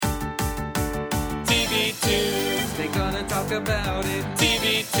TV Tunes. They're gonna talk about it.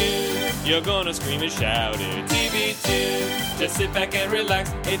 TV Tunes. You're gonna scream and shout it. TV Tunes. Just sit back and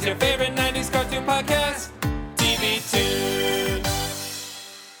relax. It's your favorite 90s cartoon podcast. TV Tunes.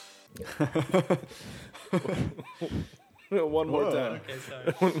 One more time. Okay,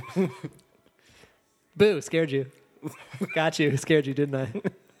 sorry. Boo, scared you. Got you. Scared you, didn't I?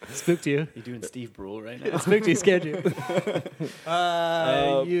 Spooked you. You doing Steve Brule right now? Spooked you, scared you.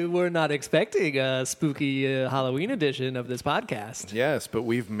 You were not expecting a spooky Halloween edition of this podcast. Yes, but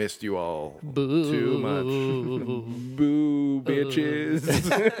we've missed you all Boo. too much. Boo, bitches.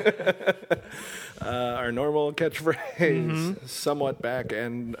 Our normal catchphrase, somewhat back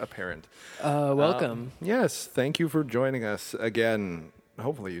and apparent. Welcome. Yes, thank you for joining us again.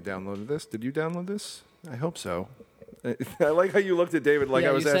 Hopefully you downloaded this. Did you download this? I hope so. I like how you looked at David like I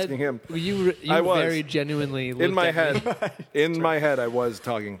was asking him. You I was. very genuinely looked In my at head, me. in my head, I was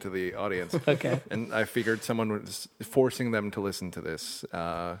talking to the audience. Okay. And I figured someone was forcing them to listen to this,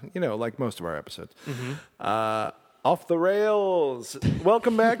 like most of our episodes. Off the rails.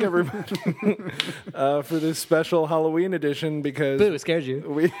 Welcome back, everybody, for this special Halloween edition because Boo, scared you.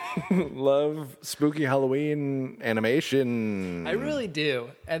 we love spooky Halloween animation. I really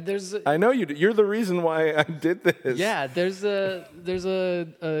do. And there's I know you do. You're the reason why I did this. there's a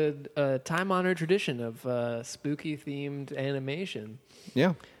time-honored tradition of spooky themed animation.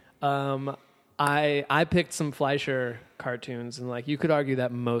 Yeah. I picked some Fleischer cartoons, and you could argue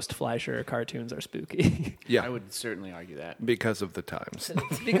that most Fleischer cartoons are spooky. Yeah. I would certainly argue that. Because of the times.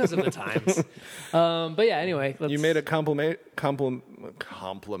 It's because of the times. But yeah, anyway, You made a complimation.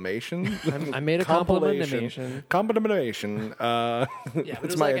 I made a compilation. Complimentation. Yeah, but it it's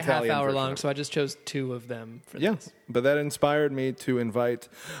was my like a half Italian hour version. long, so I just chose 2 of them for Yeah, this. but that inspired me to invite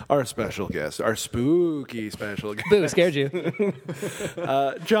our special guest, our spooky special guest, Boo, scared you.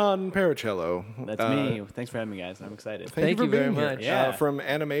 John Pericello. That's me. Thanks for having me, guys. I'm excited. Thank for you very being here. much. Yeah. From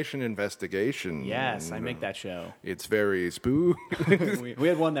Animation Investigation. Yes, I make that show. It's very spooky we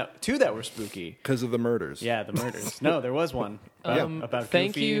had two that were spooky. because of the murders. Yeah, the murders. No, there was one about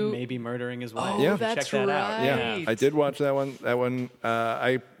thank Goofy you. maybe murdering his wife. Oh, Yeah. that's Check that out. right. Yeah, I did watch that one.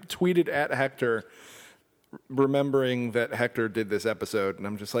 I tweeted at Hector, remembering that Hector did this episode, and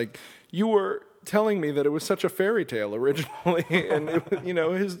I'm just like, you were telling me that it was such a fairy tale originally, and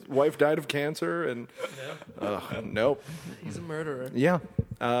his wife died of cancer, and nope, He's a murderer. yeah,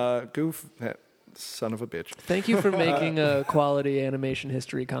 Goof, that son of a bitch. Thank you for making quality animation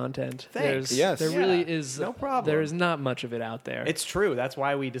history content. Thanks. Yes. There Yeah, really is. no problem. There is not much of it out there. It's true. That's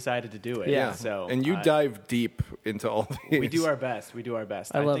why we decided to do it. Yeah. So And you dive deep into all these. we do our best. We do our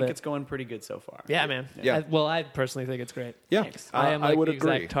best. I love think it. it's going pretty good so far. yeah, man. Yeah. I personally think it's great. Yeah, Thanks. I am I would the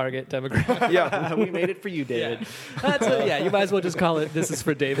agree. exact target demographic. Yeah. We made it for you, David. Yeah, you might as well just call it "This is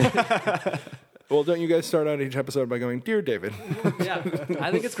for David." Well, don't you guys start out each episode by going, "Dear David"? Yeah, I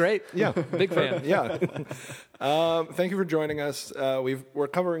think it's great. Yeah. Big fan. Yeah. Thank you for joining us. We're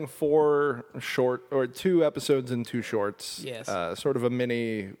covering 2 episodes and 2 shorts. Yes. Sort of a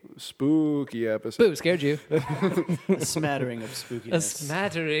mini spooky episode. Boo, scared you. A smattering of spookiness. A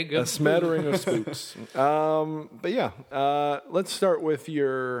smattering of A smattering of spooks. But yeah, let's start with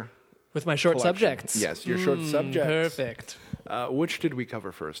your with my short collection. subjects. Yes, your short subjects. Perfect. Which did we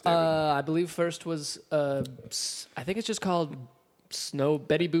cover first, David? I believe first was I think it's just called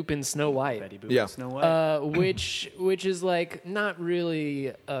Betty Boop and Snow White. Betty Boop Yeah. and Snow White. Which is not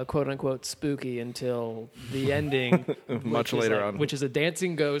really quote unquote spooky until the ending, Much which is later on. which is a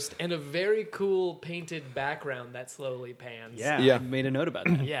dancing ghost and a very cool painted background that slowly pans. Yeah. I made a note about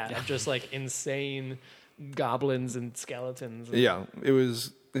that. yeah, of just insane goblins and skeletons. Yeah, it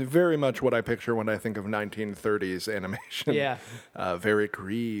was very much what I picture when I think of 1930s animation. Yeah. Very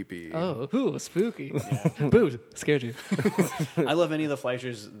creepy. Oh, ooh, spooky. Boo, scared you. I love any of the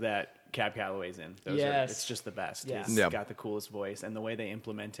Fleischers that Cab Calloway's in. Yes. It's just the best. Yeah. He's Yeah. got the coolest voice, and the way they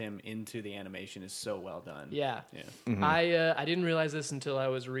implement him into the animation is so well done. Yeah. Mm-hmm. I didn't realize this until I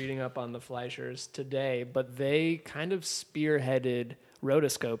was reading up on the Fleischers today, but they kind of spearheaded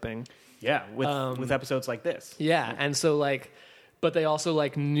rotoscoping. Yeah, with episodes like this. Yeah, and so but they also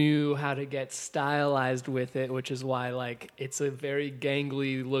knew how to get stylized with it, which is why it's a very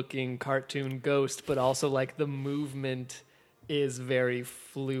gangly looking cartoon ghost, but also the movement is very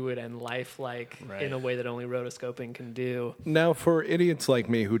fluid and lifelike in a way that only rotoscoping can do. Now, for idiots like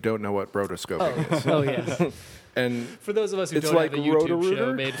me who don't know what rotoscoping is, Oh yes. and For those of us who It's don't like have a YouTube Roto-Rooter?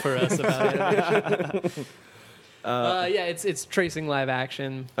 show made for us about animation. Yeah, it's tracing live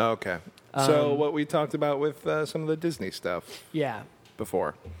action. okay, so what we talked about with some of the Disney stuff Yeah.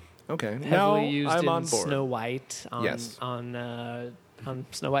 before. Okay, now Heavily used I'm in on board. Snow White. Yes. On on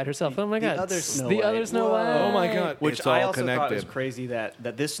Snow White herself. Oh my god, other Snow the White. other Snow Whoa. White. Oh my God. Which It's all I also connected. thought was crazy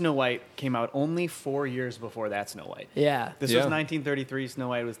that this Snow White came out only 4 years before that Snow White. Yeah. This Yeah. was 1933. Snow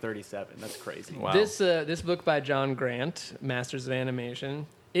White was 37. That's crazy. Wow. This book by John Grant, Masters of Animation.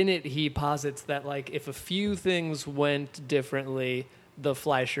 In it, he posits that like if a few things went differently, the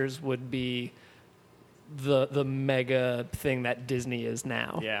Fleischers would be the mega thing that Disney is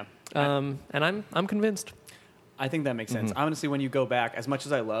now. Yeah. And I'm convinced. I think that makes sense. Honestly, when you go back, as much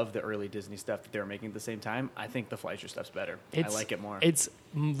as I love the early Disney stuff that they were making at the same time, I think the Fleischer stuff's better. I like it more. It's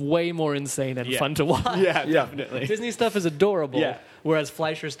way more insane and Yeah. fun to watch. yeah, Yeah. definitely. Disney stuff is adorable, Yeah. whereas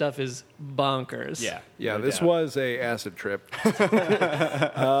Fleischer stuff is bonkers. Yeah. Yeah, no this doubt. was a acid trip.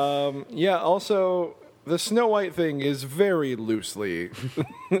 Yeah, also the Snow White thing is very loosely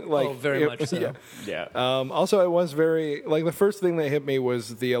like Oh, very much so. Yeah. Yeah. Also, it was very like the first thing that hit me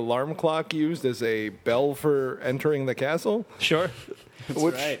was the alarm clock used as a bell for entering the castle. Sure.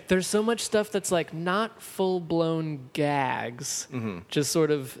 Which right. There's so much stuff that's like not full blown gags, just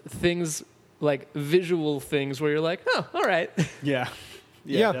sort of things like visual things where you're like, oh, all right. Yeah.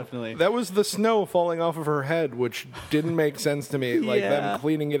 Yeah, definitely. That was the snow falling off of her head, which didn't make sense to me. Like Yeah. them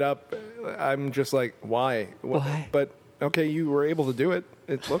cleaning it up, I'm just like, why? Why? But okay, you were able to do it.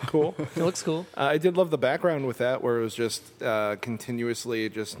 It looked cool. It looks cool. I did love the background with that, where it was just continuously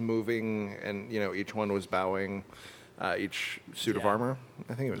just moving, and each one was bowing. Each suit of Yeah. armor.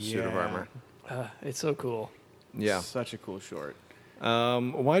 I think it was suit of Yeah. armor. It's so cool. Yeah. Such a cool short.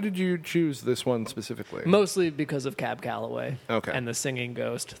 Why did you choose this one specifically? Mostly because of Cab Calloway. Okay. And the singing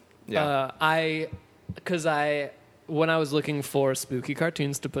ghost. Yeah. When I was looking for spooky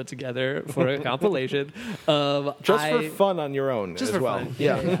cartoons to put together for a compilation, Just for fun on your own just as for well. fun.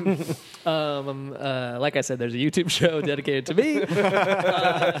 Yeah. Like I said, there's a YouTube show dedicated to me.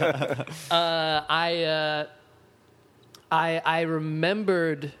 I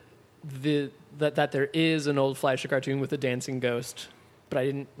remembered that there is an old Fleischer cartoon with a dancing ghost, but I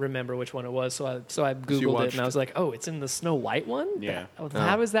didn't remember which one it was. So I googled it watched- and I was like, oh, it's in the Snow White one. Yeah.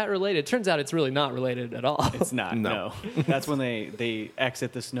 How is that related? Turns out it's really not related at all. It's not. No. No. That's when they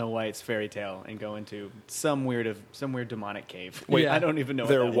exit the Snow White's fairy tale and go into some weird demonic cave. Wait, Yeah. I don't even know.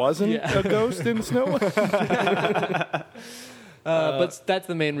 There what that wasn't Yeah. a ghost in Snow White? But that's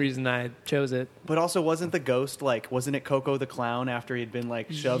the main reason I chose it. But also, wasn't the ghost wasn't it Coco the clown after he'd been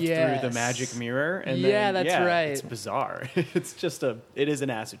shoved through the Yes. magic mirror? And Yeah, then, that's right. It's bizarre. It's just it is an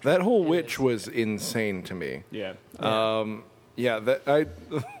acid trip. That whole witch was insane to me. Yeah. Yeah, that I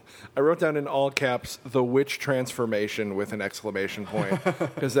wrote down in all caps the witch transformation with an exclamation point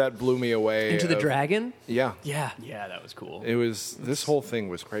because that blew me away. Into the dragon? Yeah, Yeah. Yeah, that was cool. it was. This whole thing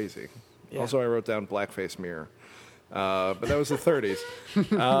was crazy. Also, I wrote down blackface mirror, but that was the 30s.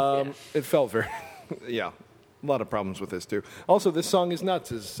 It felt very, yeah, a lot of problems with this too. Also, this song is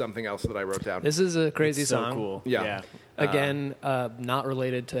nuts is something else that I wrote down. This is a crazy It's so song. cool. Yeah. Again, not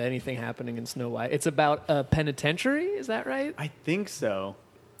related to anything happening in Snow White. It's about a penitentiary, is that right? I think so.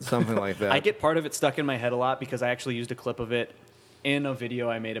 Something like that. I get part of it stuck in my head a lot because I actually used a clip of it in a video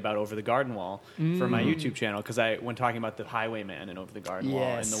I made about Over the Garden Wall for my YouTube channel because when talking about the Highwayman in Over the Garden Wall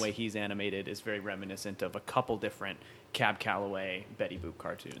and Yes. the way he's animated is very reminiscent of a couple different Cab Calloway, Betty Boop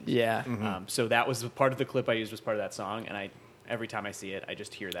cartoons. Yeah. So that was part of the clip I used was part of that song, and every time I see it, I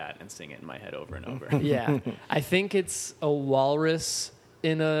just hear that and sing it in my head over and over. Yeah. I think it's a walrus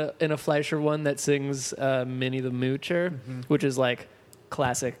in a Fleischer one that sings Minnie the Moocher, which is like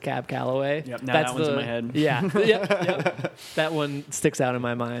classic Cab Calloway. Yep, now that one's in my head. Yeah. Yep. That one sticks out in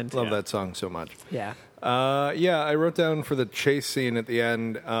my mind. Love that song so much. Yeah. Yeah, I wrote down for the chase scene at the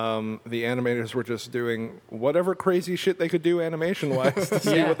end, the animators were just doing whatever crazy shit they could do animation-wise to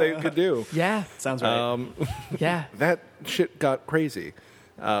see Yeah. what they could do. Yeah. Sounds right. Yeah. That shit got crazy.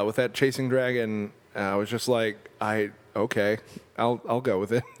 With that chasing dragon, I was just like, okay, I'll go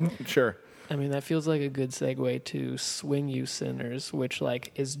with it. Sure. I mean, that feels like a good segue to Swing You Sinners, which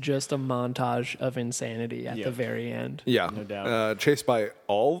is just a montage of insanity at Yep. the very end. Yeah. No doubt. Chased by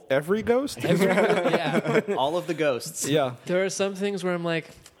every ghost? Yeah. All of the ghosts. Yeah. There are some things where I'm like,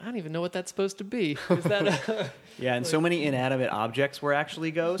 I don't even know what that's supposed to be. Is that a... Yeah, and so many inanimate objects were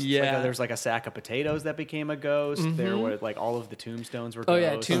actually ghosts. Yeah. There's a sack of potatoes that became a ghost. There were all of the tombstones were Oh,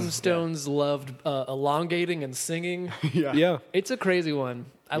 ghosts. yeah. Tombstones loved elongating and singing. Yeah. It's a crazy one.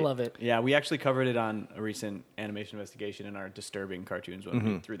 I love it. Yeah, we actually covered it on a recent animation investigation in our disturbing cartoons one.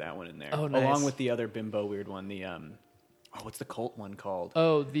 We threw that one in there. Oh, nice. Along with the other bimbo weird one, the what's the cult one called?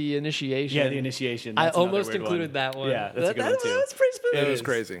 Oh, the initiation. Yeah, the initiation. I That's another almost weird included one. that one. Yeah, that's a good one too. That's pretty spooky. It was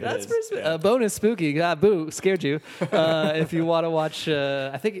crazy. That's It pretty is, spooky. yeah. Bonus spooky. Boo, scared you. If you want to watch,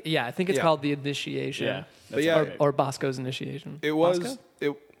 I think it's Yeah. called The Initiation. Yeah, But yeah, Or Bosco's Initiation. it was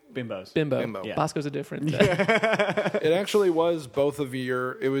Bosco? Bimbos. Bimbo. Yeah. Bosco's a different. It actually was both of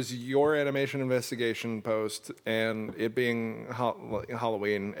it was your animation investigation post and it being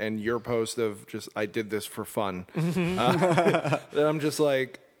Halloween and your post of just, I did this for fun. That I'm just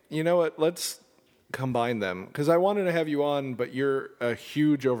like, you know what, let's combine them. Because I wanted to have you on, but you're a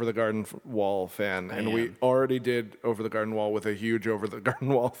huge Over the Garden Wall fan. And we already did Over the Garden Wall with a huge Over the Garden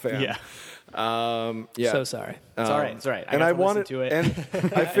Wall fan. Yeah. Yeah. So sorry. It's all right. It's all right. And I wanted to it.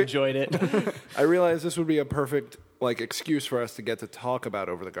 and I enjoyed it. I realized this would be a perfect excuse for us to get to talk about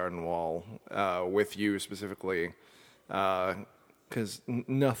Over the Garden Wall with you specifically, because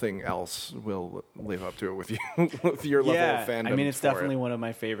nothing else will live up to it with you with your level of fandom. I mean, it's for definitely it. one of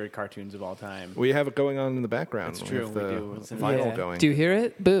my favorite cartoons of all time. We have it going on in the background. That's true, We have we the do. It's in final Yeah. going. Do you hear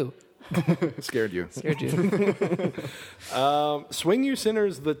it? Boo. Scared you. Scared you. Swing You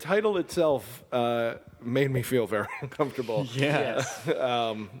Sinners. The title itself made me feel very uncomfortable. Yeah.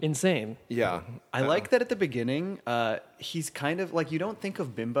 Insane. Yeah. I like that at the beginning, he's kind of like, you don't think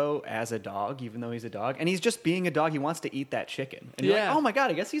of Bimbo as a dog, even though he's a dog. And he's just being a dog. He wants to eat that chicken. And you're Yeah. like, oh my God,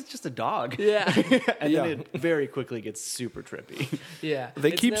 I guess he's just a dog. Yeah. And Yeah. then it very quickly gets super trippy. Yeah.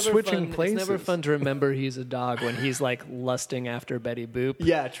 They It's keep never switching fun. places. It's never fun to remember he's a dog when he's like lusting after Betty Boop.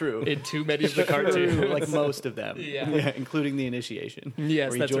 Yeah, true. In too many of the True, cartoons. like most of them. Yeah. Including the initiation. Yes,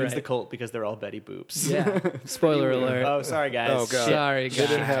 where he that's joins right. the cult because they're all Betty Boops. Yeah. Spoiler alert. Oh, sorry, guys. Oh, God. Sorry, They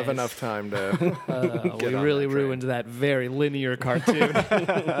didn't have guys. enough time to. We on really that train. ruined that very linear cartoon.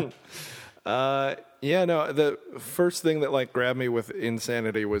 Yeah, no. The first thing that grabbed me with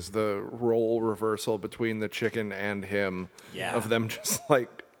Insanity was the role reversal between the chicken and him. Yeah. Of them just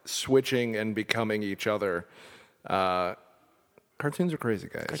switching and becoming each other. Cartoons are crazy,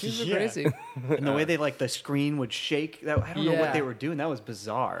 guys. These are Yeah. crazy. And the way they the screen would shake. That I don't know what Yeah. they were doing. That was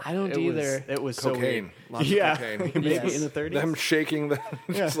bizarre. I don't It was- either. It was so Cocaine. weird. Lots of Yeah. cocaine. Maybe Yes. in the 30s. Them shaking the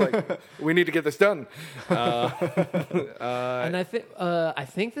just we need to get this done. And I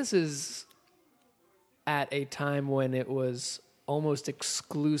think this is at a time when it was almost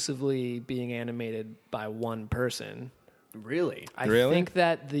exclusively being animated by one person. Really? I Really? think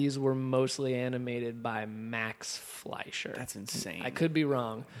that these were mostly animated by Max Fleischer. That's insane. I could be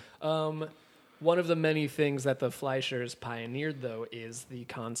wrong. One of the many things that the Fleischers pioneered, though, is the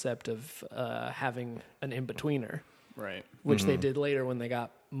concept of having an in-betweener, Right. which they did later when they got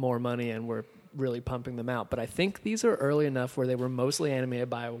more money and were really pumping them out. But I think these are early enough where they were mostly animated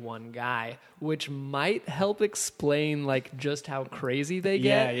by one guy, which might help explain just how crazy they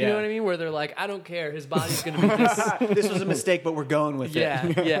get. Yeah, You know yeah. what I mean? Where they're like, I don't care, his body's going to be this. This was a mistake, but we're going with Yeah,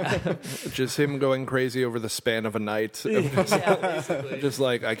 it. yeah. Just him going crazy over the span of a night. Yeah, basically. Just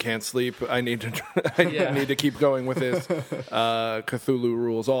I can't sleep. I need to. I Yeah. need to keep going with this. Cthulhu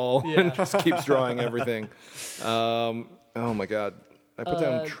rules all, Yeah. and just keeps drawing everything. Oh my god! I put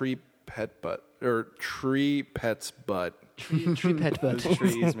down tree pet's butt. Tree pet butt. Those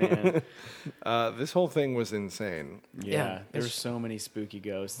trees, man. This whole thing was insane. Yeah. There's it's- so many spooky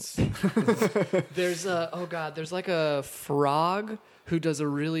ghosts. There's there's a frog who does a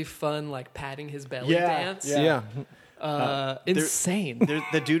really fun patting his belly Yeah, dance. yeah. Insane.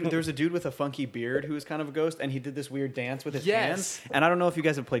 There's a dude with a funky beard who is kind of a ghost, and he did this weird dance with his Yes. hands. And I don't know if you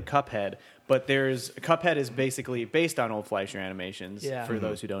guys have played Cuphead, but Cuphead is basically based on old Fleischer animations. Yeah. For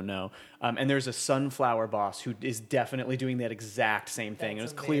those who don't know, and there's a sunflower boss who is definitely doing that exact same thing.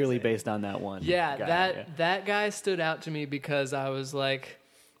 That's It was clearly amazing. based on that one. Yeah, guy. that guy stood out to me because I was like,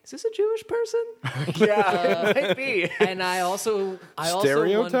 is this a Jewish person? Yeah, maybe. And I also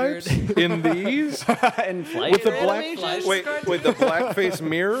Stereotypes wondered, in these and Fleischer. with the black. Animations? Wait, the blackface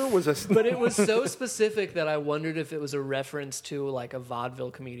mirror was a. but it was so specific that I wondered if it was a reference to a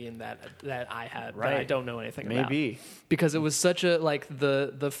vaudeville comedian that I had that I Right. don't know anything about. Maybe. Because it was such a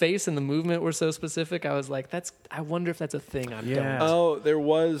the face and the movement were so specific. I was like, I wonder if that's a thing I'm Yeah. doing. Oh, there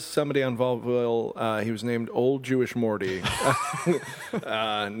was somebody on vaudeville. He was named Old Jewish Morty.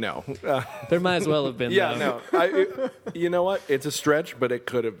 No. There might as well have been. Yeah, though. you know what? It's a stretch, but it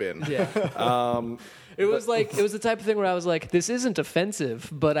could have been. Yeah. It was the type of thing where I was like, this isn't offensive,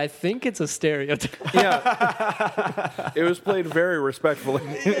 but I think it's a stereotype. Yeah. It was played very respectfully.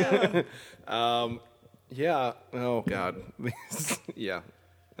 Yeah. Oh God. Yeah.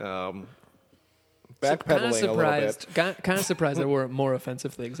 backpedaling a little bit. Kind of surprised there weren't more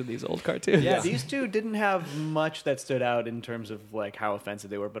offensive things in these old cartoons. Yeah, these two didn't have much that stood out in terms of like how offensive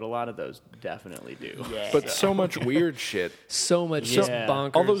they were, but a lot of those definitely do. Yeah. But so much weird shit. So much Yeah. just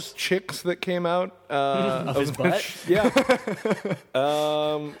bonkers. All those chicks that came out of his butt? Yeah.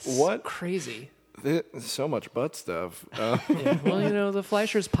 What? crazy. So much butt stuff. Yeah. Well, the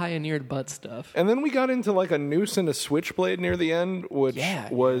Fleischers pioneered butt stuff. And then we got into like a noose and a switchblade near the end, which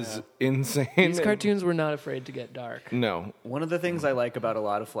was insane. These cartoons were not afraid to get dark. No. One of the things I like about a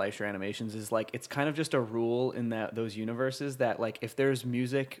lot of Fleischer animations is like it's kind of just a rule in those universes that like if there's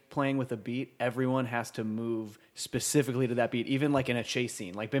music playing with a beat, everyone has to move specifically to that beat. Even like in a chase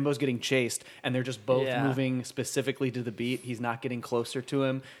scene, like Bimbo's getting chased and they're just both moving specifically to the beat. He's not getting closer to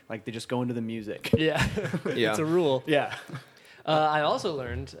him. Like they just go into the music. Yeah, Yeah. It's a rule. Yeah. I also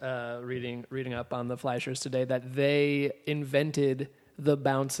learned reading up on the Fleischers today that they invented the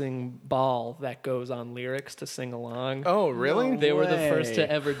bouncing ball that goes on lyrics to sing along. Oh, really? They were the first way. to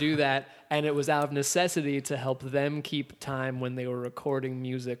ever do that, and it was out of necessity to help them keep time when they were recording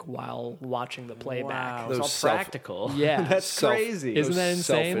music while watching the playback. Wow, Those it's all practical. Yeah. That's crazy. Isn't that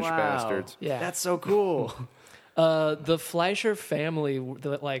insane? Selfish Wow. bastards. Yeah. That's so cool. The Fleischer family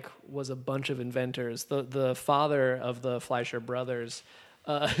was a bunch of inventors. The father of the Fleischer brothers,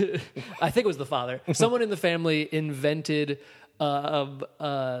 I think it was the father. Someone in the family invented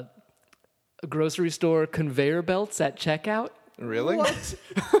a grocery store conveyor belts at checkout, Really? What?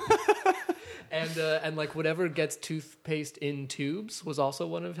 and like whatever gets toothpaste in tubes was also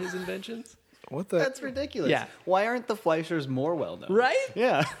one of his inventions. What the? That's ridiculous. Yeah. Why aren't the Fleischers more well known? Right?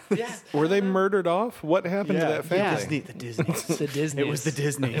 Yeah. Yeah. Were they murdered off? What happened to that family? The Disneys. The Disneys. It was the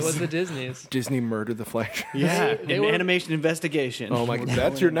Disneys. It was the Disneys. Disney murdered the Flash. Yeah, They an were- animation investigation. Oh my god,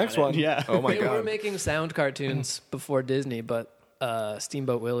 that's your next one. Yeah. Oh my They were god. making sound cartoons before Disney, but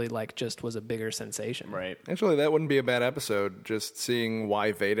Steamboat Willie just was a bigger sensation. Right. Actually, that wouldn't be a bad episode. Just seeing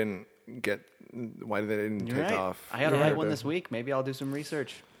why they didn't You're take right. off. I got to Yeah. write one this week. Maybe I'll do some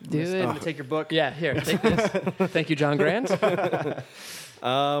research. Do it. I'm going to take your book. Yeah, here, take this. Thank you, John Grant.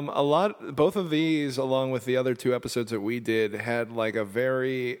 Both of these, along with the other two episodes that we did, had like a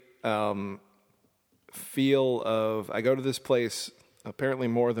very feel of. I go to this place apparently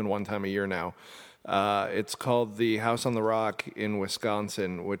more than one time a year now. It's called the House on the Rock in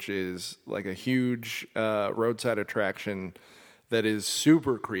Wisconsin, which is like a huge roadside attraction that is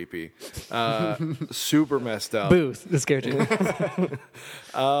super creepy, super messed up. Booth. This scared you.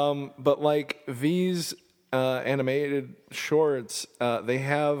 But like these animated shorts, they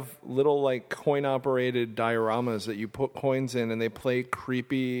have little like coin operated dioramas that you put coins in, and they play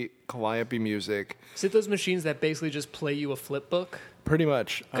creepy calliope music. Is it those machines that basically just play you a flip book? Pretty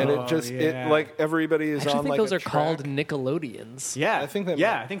much, and it just yeah. it like everybody is I actually on think like those a are called track. Nickelodeons. Yeah. I think that.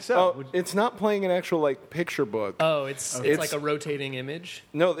 I think so. Oh, it's not playing an actual like picture book. Oh, it's It's- like a rotating image.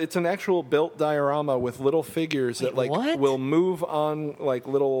 No, it's an actual built diorama with little figures that like what? will move on like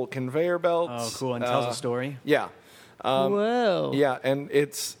little conveyor belts. Oh, cool. And tells a story. Yeah. Whoa. Yeah, and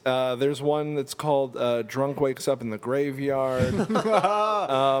it's there's one that's called "Drunk Wakes Up in the Graveyard,"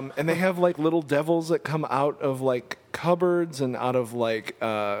 and they have like little devils that come out of like cupboards and out of like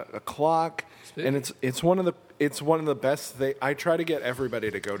a clock, and it's one of the best. I try to get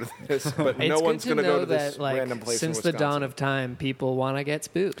everybody to go to this, but no It's one's good going to know go to this that, like, random place. since in the Wisconsin. dawn of time, people want to get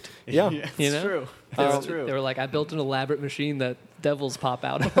spooked. Yeah. It's You know? true. They It's were- true. They were like, I built an elaborate machine that devils pop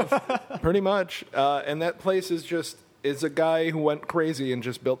out of. Pretty much, and that place is a guy who went crazy and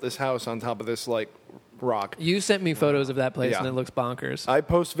just built this house on top of this like rock. You sent me photos of that place, Yeah. and it looks bonkers. I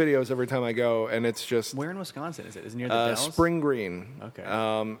post videos every time I go, and it's just Where in Wisconsin is it? Is it near the Dells? Spring Green. Okay.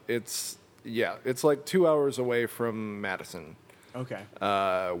 It's like 2 hours away from Madison, Okay.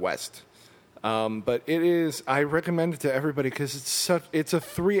 west. But it is. I recommend it to everybody because it's like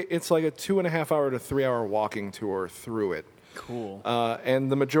a 2.5 hour to 3 hour walking tour through it. Cool.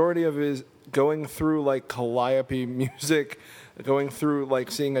 And the majority of it is going through like calliope music, going through like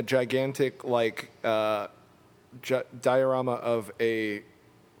seeing a gigantic like diorama of a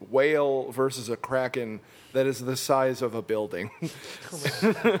whale versus a kraken that is the size of a building.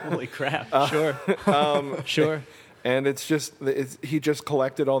 Holy crap. Sure. Sure. And he just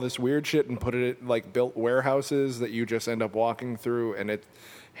collected all this weird shit and put it like built warehouses that you just end up walking through, and it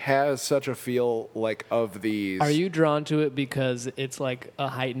has such a feel like of these. Are you drawn to it because it's like a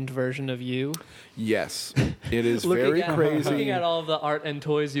heightened version of you? Yes, it is Looking very at- crazy. Looking at all of the art and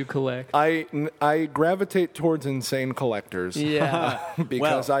toys you collect. I gravitate towards insane collectors. Yeah.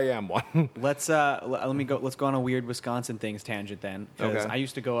 because Well- I am one. Let's go on a weird Wisconsin things tangent then, because Okay. I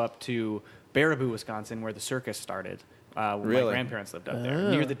used to go up to Baraboo, Wisconsin, where the circus started, Really? My grandparents lived up there,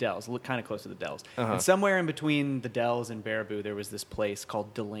 near the Dells, kind of close to the Dells. And somewhere in between the Dells and Baraboo, there was this place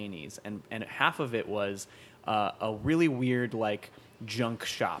called Delaney's, and half of it was a really weird like junk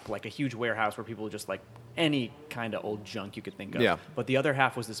shop, like a huge warehouse where people just like any kind of old junk you could think of. Yeah. But the other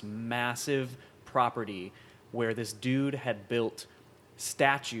half was this massive property where this dude had built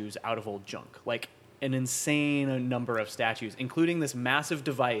statues out of old junk, like an insane number of statues, including this massive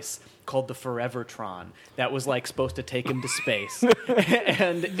device called the Forevertron that was like supposed to take him to space.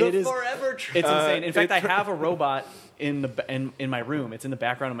 And it is Forevertron. It's insane. In fact, I have a robot in my room. It's in the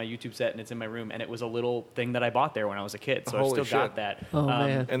background of my YouTube set, and it's in my room. And it was a little thing that I bought there when I was a kid, so Holy I've still got shit. that. Oh,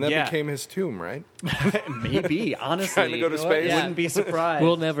 man. And that yeah. became his tomb, right? Maybe, honestly, Trying to go to space? Wouldn't be surprised.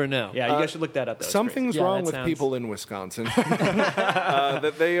 We'll never know. Yeah, you guys should look that up. Though. It's Something's Yeah, wrong that with sounds- people in Wisconsin.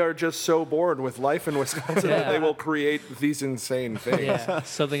 That they are just so bored with life in Wisconsin that Yeah. they will create these insane things. Yeah,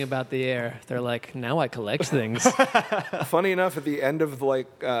 something about the air. They're like, now I collect things. Funny enough, at the end of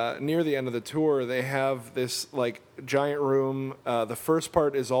near the end of the tour, they have this like giant room. The first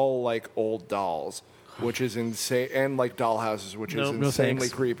part is all like old dolls, which is insane, and like dollhouses, which is No insanely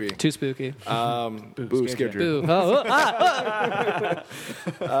thanks. creepy. Too spooky. Boo scared you. Boo.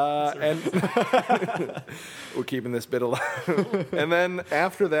 And we're keeping this bit alive. And then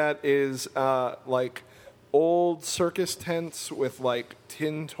after that is like old circus tents with like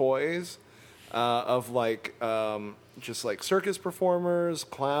tin toys of like just like circus performers,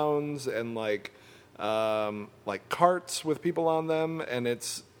 clowns, and like carts with people on them, and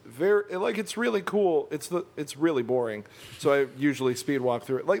it's it's really cool. It's really boring. So I usually speed walk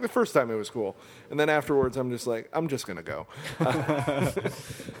through it. Like the first time it was cool, and then afterwards I'm just gonna go. I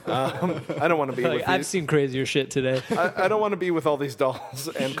don't want to be with I've these. seen crazier shit today. I don't want to be with all these dolls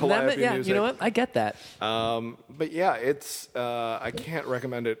and calliope yeah, music. you know what? I get that. But yeah, it's I can't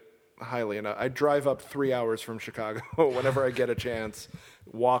recommend it highly enough. I drive up 3 hours from Chicago whenever I get a chance,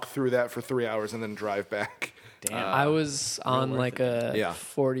 walk through that for 3 hours, and then drive back. Damn. I was on like a Yeah.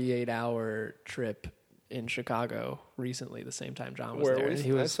 48-hour trip in Chicago recently, the same time John was Where there. was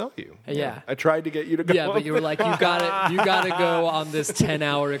and he I was, saw you? Yeah. I tried to get you to go. yeah, but you were like, you gotta go on this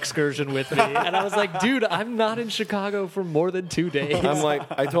 10-hour excursion with me, and I was like, dude, I'm not in Chicago for more than 2 days.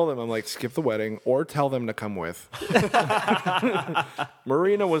 I told him, I'm like, skip the wedding or tell them to come with.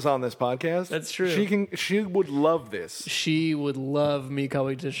 Marina was on this podcast. That's true. She would love this. She would love me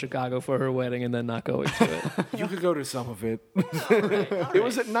coming to Chicago for her wedding and then not going to it. You could go to some of it. It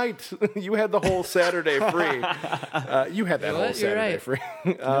was at night. You had the whole Saturday free. You had that whole You're Saturday right. free.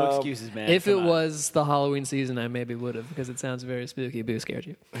 No excuses, man. If Come it on. was the Halloween season, I maybe would have, because it sounds very spooky. Boo scared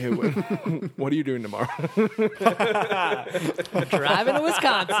you. Hey, what are you doing tomorrow? Driving to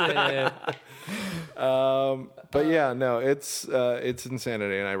Wisconsin. But yeah, no, it's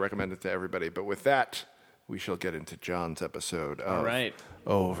insanity, and I recommend it to everybody. But with that, we shall get into John's episode of All right.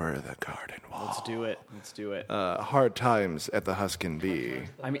 Over the Garden Wall. Let's do it. Let's do it. Hard Times at the Huskin Bee.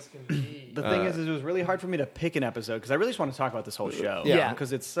 I mean, the thing is, it was really hard for me to pick an episode because I really just want to talk about this whole show. Yeah.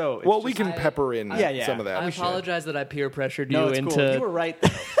 Because it's so. It's Well, we just- can pepper in Yeah. some of that. I We should. apologize that I peer pressured you No, it's into. cool. You were right. Though.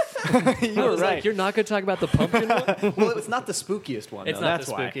 You I were was right. like, you're not going to talk about the pumpkin one? Well, it's not the spookiest one. It's though. not That's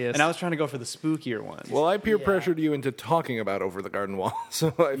the why. spookiest. And I was trying to go for the spookier ones. Well, I peer pressured you into talking about Over the Garden Wall, so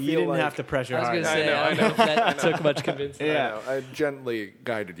I feel you didn't like have to pressure I was hard. going to say, I don't know if that took much convincing. Yeah. I gently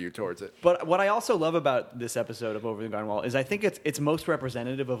guided you towards it. But what I also love about this episode of Over the Garden Wall is I think it's most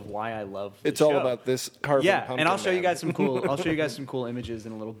representative of why I love. The It's show. all about this carving. Yeah, pumpkin and I'll show you man. guys some cool. I'll show you guys some cool images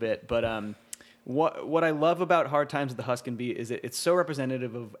in a little bit. But what I love about Hard Times at the Huskin Bee is it's so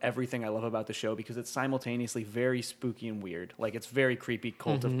representative of everything I love about the show because it's simultaneously very spooky and weird. Like it's very creepy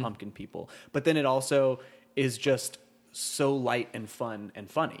cult of pumpkin people, but then it also is just so light and fun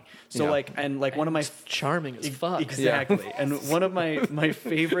and funny. So Yeah. one of my It's charming as fuck. exactly, and one of my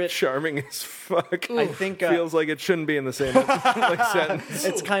favorite. Charming as fuck. I think feels like it shouldn't be in the same sentence.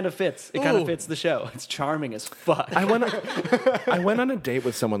 it's kind of fits. It kind of Ooh. fits the show. It's charming as fuck. I went on a date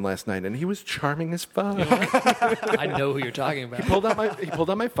with someone last night, and he was charming as fuck. I know who you're talking about. He pulled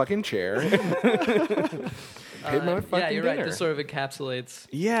out my fucking chair. Paid my fucking yeah, you're right. dinner. This sort of encapsulates.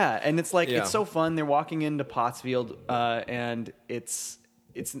 Yeah, and it's like Yeah. it's so fun. They're walking into Pottsfield, and it's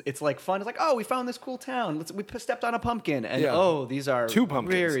like fun. It's like, oh, we found this cool town. We stepped on a pumpkin, and Yeah. oh, these are Two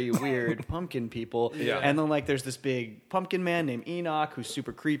pumpkins. very weird pumpkin people. Yeah. And then like there's this big pumpkin man named Enoch who's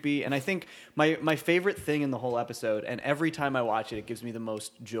super creepy. And I think my favorite thing in the whole episode, and every time I watch it, it gives me the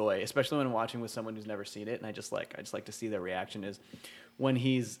most joy, especially when I'm watching with someone who's never seen it, and I just like to see their reaction is when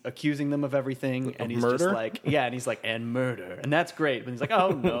he's accusing them of everything, and he's just murder? like, yeah, and he's like, and murder, and that's great. But he's like, oh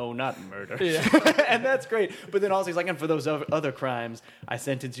no, not murder, and that's great. But then also he's like, and for those other crimes, I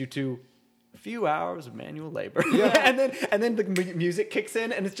sentence you to few hours of manual labor. and then the music kicks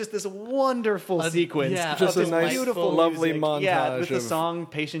in, and it's just this wonderful sequence. yeah, Just of a this nice, beautiful lovely music. montage. Yeah, with the of song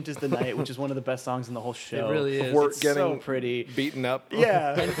 "Patient Is the Night," which is one of the best songs in the whole show. It really is. Work It's getting so pretty. beaten up.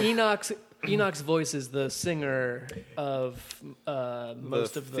 Yeah. And Enoch's voice is the singer of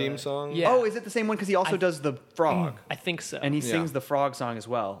most of the theme song? Yeah. Oh, is it the same one? Because he also does the frog. I think so. And he Yeah. sings the frog song as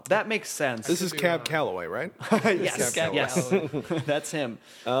well. That makes sense. This is be Cab wrong. Calloway, right? yes, Cab yes. Calloway. That's him.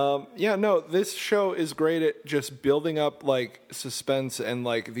 Yeah, no, this show is great at just building up like suspense and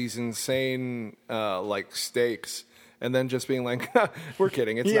like these insane like stakes, and then just being like, "We're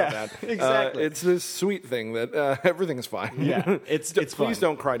kidding, it's Yeah, not that." exactly. It's this sweet thing that everything's fine. Yeah, it's Please fun.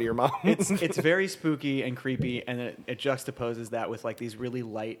 don't cry to your mom. It's very spooky and creepy, and it juxtaposes that with like these really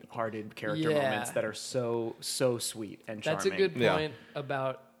light-hearted character Yeah. moments that are so sweet and charming. That's a good Yeah. point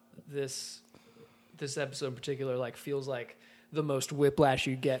about this episode in particular. Like, feels like the most whiplash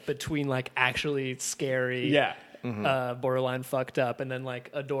you get between like actually scary, Yeah. borderline fucked up, and then like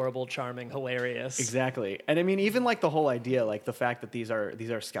adorable, charming, hilarious. Exactly. And I mean, even like the whole idea, like the fact that these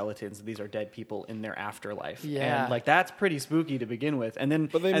are skeletons, these are dead people in their afterlife. Yeah. And like that's pretty spooky to begin with. And then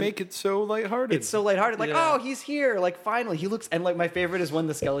But they and make it so lighthearted. it's so lighthearted. Like, Yeah. oh, he's here. Like finally he looks, and like my favorite is when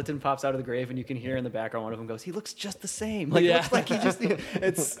the skeleton pops out of the grave and you can hear in the background one of them goes, he looks just the same. Like Yeah. it looks like he just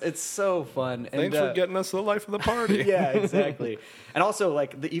it's so fun. Thanks and, for getting us the life of the party. yeah, exactly. And also,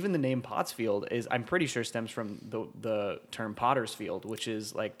 like even the name Pottsfield is, I'm pretty sure, stems from the term Potter's Field, which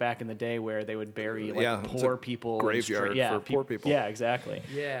is like back in the day where they would bury like Yeah, it's poor a people, in graveyard for poor people. Yeah, exactly.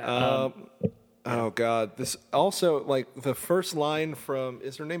 Yeah. Oh God, this also like the first line from,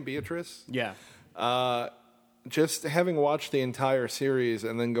 is her name Beatrice? Yeah, Just having watched the entire series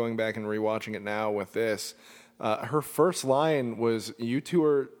and then going back and rewatching it now with this, her first line was, "You two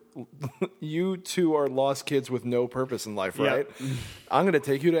are lost kids with no purpose in life, Yeah. right? I'm going to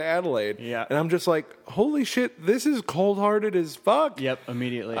take you to Adelaide." Yeah. And I'm just like, holy shit, this is cold-hearted as fuck. Yep,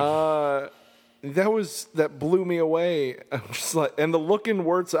 immediately. That blew me away. I'm just like, and the look in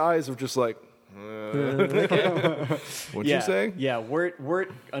Wirt's eyes of just like, what'd you say? Yeah,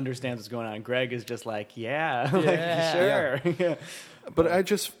 Wirt understands what's going on. Greg is just like, yeah, Yeah. like, sure. But I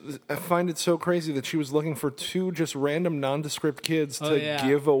find it so crazy that she was looking for two just random nondescript kids to yeah.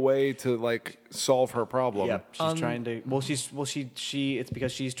 give away to like solve her problem. Yep, she's trying to. She. It's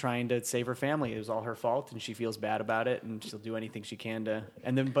because she's trying to save her family. It was all her fault, and she feels bad about it, and she'll do anything she can to.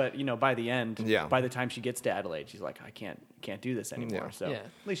 And then, but by the end, Yeah. by the time she gets to Adelaide, she's like, I can't do this anymore. Yeah. So Yeah. at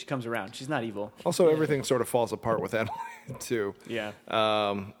least she comes around. She's not evil. Also, everything sort of falls apart with Adelaide too. Yeah,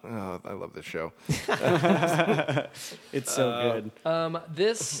 I love this show. it's so good.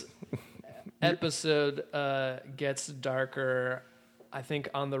 This episode gets darker, I think,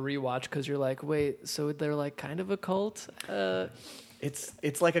 on the rewatch, because you're like, wait, so they're like kind of a cult?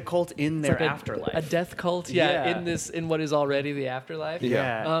 It's like a cult in their Like afterlife. a death cult? Yeah. in what is already the afterlife?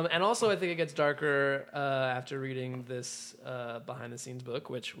 Yeah. And also, I think it gets darker after reading this behind-the-scenes book,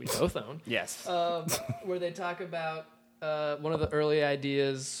 which we both own. Yes. Where they talk about one of the early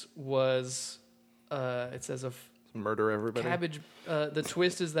ideas was it says of Murder everybody. cabbage. The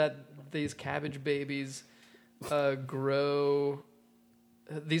twist is that these cabbage babies grow.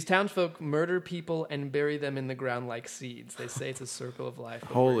 These townsfolk murder people and bury them in the ground like seeds. They say it's a circle of life. but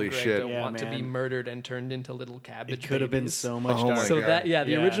Holy Greg shit. Don't Yeah, want to be man. murdered and turned into little cabbage. It could have been babies. so much Oh my darker. So God. that the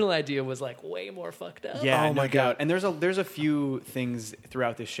Yeah. original idea was like way more fucked up. Yeah, Oh my no God. doubt. And there's a few things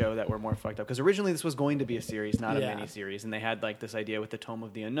throughout this show that were more fucked up, because originally this was going to be a series, not a Yeah. mini series, and they had like this idea with the Tome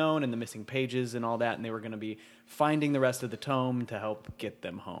of the Unknown and the missing pages and all that, and they were going to be finding the rest of the tome to help get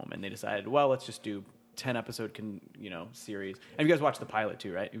them home, and they decided, well, let's just do 10 episode series. And you guys watched the pilot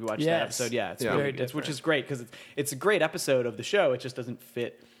too, right? You watched that Yes. episode, yeah. It's Yeah. really Very good, which different. is great because it's a great episode of the show. It just doesn't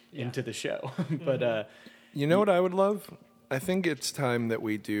fit into the show, but. You know what I would love? I think it's time that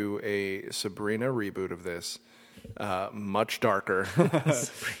we do a Sabrina reboot of this. Much darker.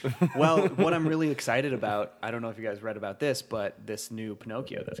 Well, what I'm really excited about, I don't know if you guys read about this, but this new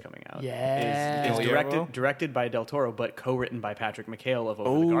Pinocchio that's coming out Yeah. is Guillermo? directed by Del Toro, but co-written by Patrick McHale of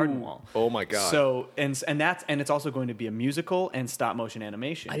Over the Garden Wall. Oh my God. So and it's also going to be a musical and stop motion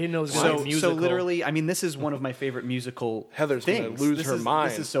animation. I didn't know it was gonna be a musical. So literally, I mean, this is one of my favorite musical Heather's gonna things. lose This her is-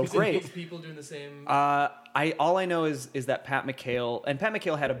 mind. This is so great. People doing the same. All I know is that Pat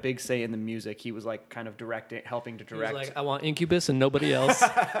McHale had a big say in the music. He was like kind of helping to He was direct. like, I want Incubus and nobody else.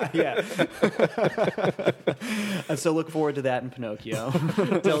 Yeah. And so look forward to that in Pinocchio.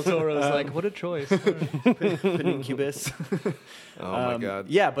 Del Toro's like, what a choice. Panincubus. Oh my God.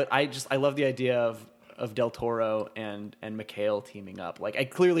 Yeah, but I love the idea of Del Toro and McHale teaming up. Like,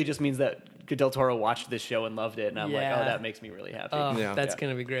 it clearly just means that Del Toro watched this show and loved it, and I'm like, Yeah. oh, that makes me really happy. Oh, Yeah. that's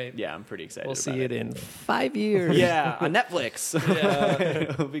gonna be great. Yeah, I'm pretty excited. We'll about see it in 5 years. Yeah, on Netflix.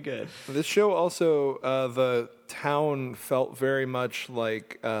 It'll be good. This show also, the town felt very much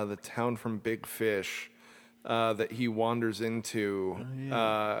like the town from Big Fish that he wanders into,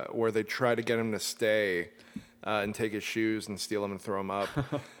 where they try to get him to stay and take his shoes and steal them and throw them up.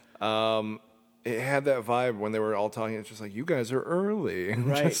 It had that vibe when they were all talking. It's just like, you guys are early.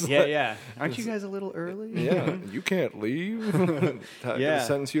 Right. Just Yeah, like, yeah. Aren't you guys a little early? Yeah, you can't leave. Time Yeah. to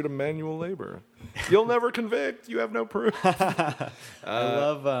sentence you to manual labor. You'll never convict. You have no proof. I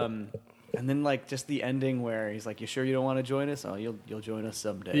love and then like just the ending where he's like, "You sure you don't want to join us? Oh, you'll join us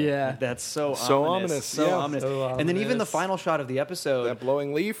someday." Yeah. Like, that's so ominous, so yeah. ominous. So And then even the ominous. final shot of the episode, That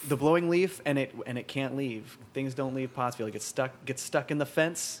blowing leaf. the blowing leaf, and it can't leave. Things don't leave Pottsfield. It gets stuck in the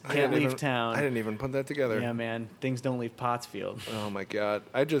fence. I Can't didn't leave even- town. I didn't even put that together. Yeah, man. Things don't leave Pottsfield. Oh my god!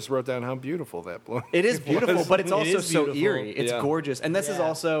 I just wrote down how beautiful that blowing. It is beautiful, but it's It also is so beautiful. eerie. It's Yeah. gorgeous. And this is Yeah.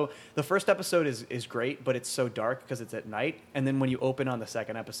 also the first episode is great, but it's so dark because it's at night. And then when you open on the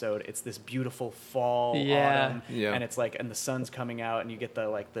second episode, it's this beautiful fall Yeah. autumn, Yeah. and it's like and the sun's coming out, and you get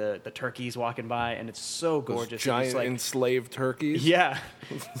the turkeys walking by, and it's so Those gorgeous. And giant it's like, enslaved turkeys. yeah,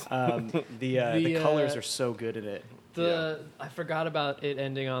 the The, colors are so good in it. I forgot about it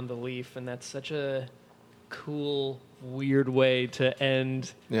ending on the leaf, and that's such a cool, weird way to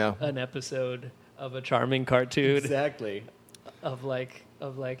end Yeah. an episode of a charming cartoon. Exactly. Of like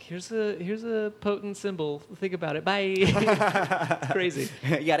here's a potent symbol. Think about it. Bye. It's crazy.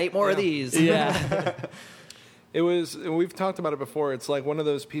 You got 8 more of these. Yeah. It was. We've talked about it before. It's like one of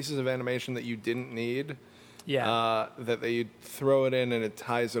those pieces of animation that you didn't need. Yeah. That they throw it in and it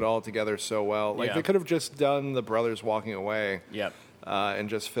ties it all together so well. Like Yeah. they could have just done the brothers walking away. Yep. And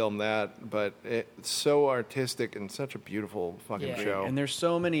just filmed that, but it's so artistic and such a beautiful fucking Yeah. show. And there's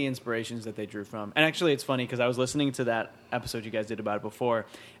so many inspirations that they drew from. And actually, it's funny because I was listening to that episode you guys did about it before,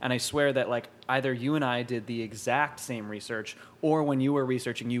 and I swear that like either you and I did the exact same research, or when you were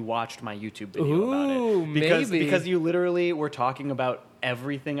researching, you watched my YouTube video about Ooh, it. maybe. Because you literally were talking about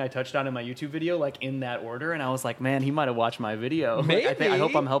everything I touched on in my YouTube video, like in that order, and I was like, man, he might have watched my video. Like, I Maybe.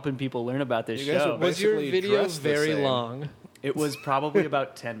 hope I'm helping people learn about this You guys show. are Was your basically video dressed the very same. long? It was probably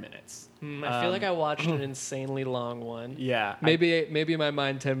about 10 minutes. I feel like I watched an insanely long one. Yeah. Maybe in my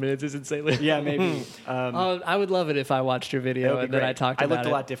mind 10 minutes is insanely. Yeah, maybe. I would love it if I watched your That video would and be then I great. talked I about looked it.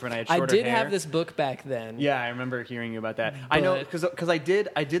 a lot different. I had I shorter did hair. have this book back then. Yeah, I remember hearing about that. I know But- because I did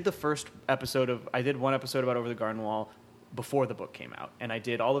the first episode of I did one episode about Over the Garden Wall before the book came out, and I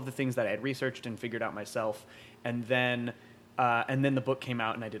did all of the things that I had researched and figured out myself, and then the book came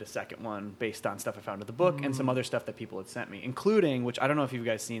out, and I did a second one based on stuff I found in the book and some other stuff that people had sent me, including, which I don't know if you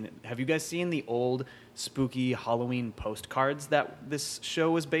guys seen. Have you guys seen the old spooky Halloween postcards that this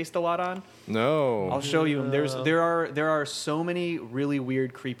show was based a lot on? No. I'll show you them. There are so many really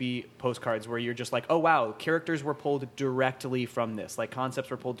weird, creepy postcards where you're just like, oh wow, characters were pulled directly from this. Like concepts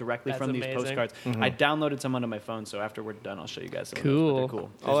were pulled directly That's from these amazing. postcards. I downloaded some onto my phone, so after we're done, I'll show you guys some. Cool. Of those, but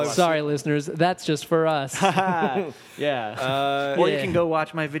they're cool. All I've Sorry, listeners. That's just for us. Yeah. Or you Yeah. can go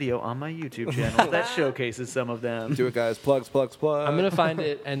watch my video on my YouTube channel that showcases some of them. Do it, guys. Plugs. I'm gonna find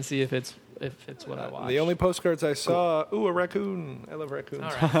it and see if it's what I watched. The only postcards I saw. Ooh, a raccoon. I love raccoons. All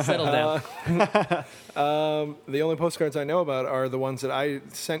right, settle down. The only postcards I know about are the ones that I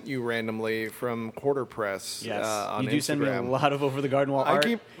sent you randomly from Quarter Press. Yes, on you do Instagram. send me a lot of Over the Garden Wall art.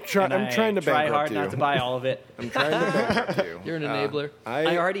 I'm and trying to try bankrupt hard you. not to buy all of it. I'm trying to bankrupt you. You're an enabler.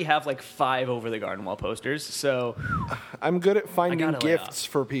 I already have like 5 Over the Garden Wall posters, so I'm good at finding gotta lay gifts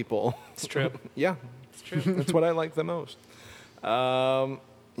for people. It's true. Yeah, It's true. that's what I like the most.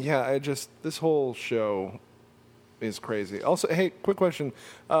 Yeah, this whole show is crazy. Also, hey, quick question.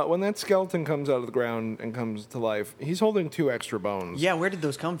 When that skeleton comes out of the ground and comes to life, he's holding 2 extra bones. yeah, where did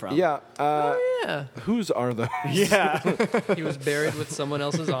those come from? Yeah. Yeah. Whose are those? Yeah. He was buried with someone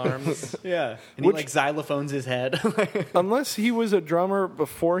else's arms. Yeah. And Which- he like xylophones his head. Unless he was a drummer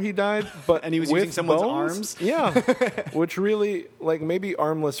before he died, but And he was with using someone's bones? arms? Yeah. Which really, like maybe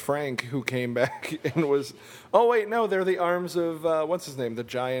Armless Frank, who came back and was, oh wait, no, they're the arms of, what's his name, the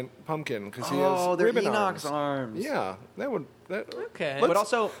giant pumpkin, because he has they're ribbon Enoch's arms. arms. Yeah, Okay. But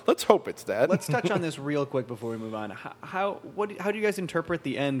also, let's hope it's that. let's touch on this real quick before we move on. How do you guys interpret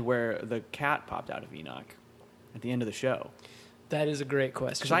the end where the cat popped out of Enoch at the end of the show? That is a great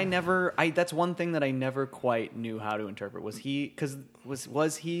question. Because that's one thing that I never quite knew how to interpret. Was he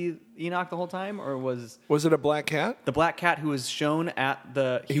he Enoch the whole time, or was Was it a black cat? the black cat who was shown at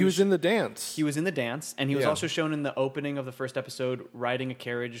the He was in the dance. he was in the dance, and he was Yeah. also shown in the opening of the first episode riding a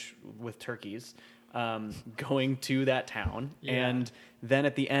carriage with turkeys. going to that town. Yeah. And then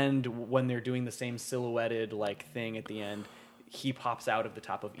at the end, when they're doing the same silhouetted like thing at the end, he pops out of the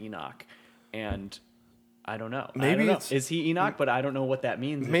top of Enoch. And I don't know. Maybe it's- Is he Enoch? But I don't know what that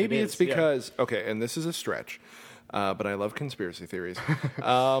means. if Maybe it it's is. Yeah. because okay, and this is a stretch, but I love conspiracy theories.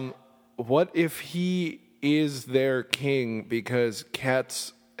 What if he is their king because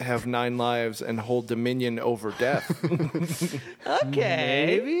cats have 9 lives and hold dominion over death, Okay.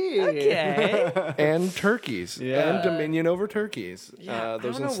 Maybe. Okay. and turkeys, and dominion over turkeys? Yeah, I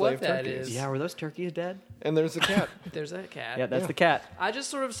those don't know enslaved what that turkeys. is. Yeah, were those turkeys dead? And there's a cat. There's that cat. Yeah, that's the cat. I just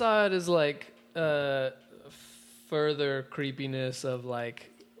sort of saw it as like further creepiness of like,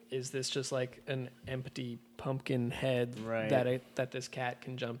 is this just like an empty pumpkin head Right. that this cat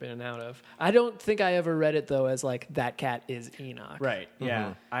can jump in and out of? I don't think I ever read it though as like that cat is Enoch. Right.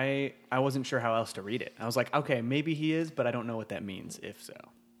 Yeah. I wasn't sure how else to read it. I was like, okay, maybe he is, but I don't know what that means. If so.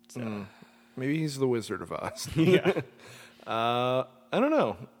 Maybe he's the Wizard of Oz. Yeah. I don't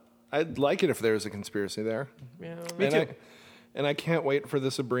know. I'd like it if there was a conspiracy there. Yeah, Me and too. And I can't wait for the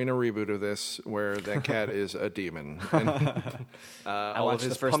Sabrina reboot of this, where that cat is a demon. And, I all of watched the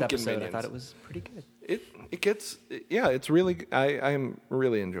his first pumpkin episode. minions. I thought it was pretty good. It gets it's really I'm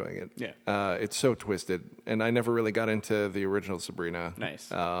really enjoying it. Yeah. It's so twisted, and I never really got into the original Sabrina. Nice.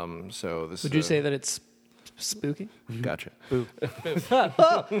 So this would you say that it's spooky? gotcha?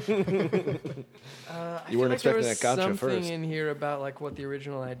 I You weren't feel expecting like that gotcha there was something first. in here about like what the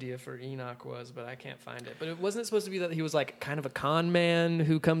original idea for Enoch was, but I can't find it. But it wasn't supposed to be that he was like kind of a con man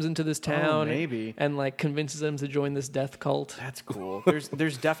who comes into this town, maybe. and like convinces them to join this death cult. That's cool.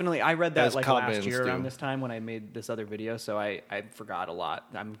 There's definitely I read that As like con-mans last year do. around this time when I made this other video, so I forgot a lot.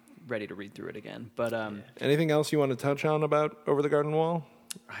 I'm ready to read through it again. But Anything else you want to touch on about Over the Garden Wall?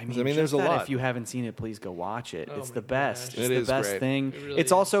 I mean, mean, there's just a that lot. If you haven't seen it, please go watch it. Oh It's my the best. gosh. It's It the is best great. thing. It really It's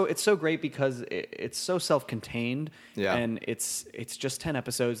is. also it's so great because it's so self-contained. Yeah. And it's just 10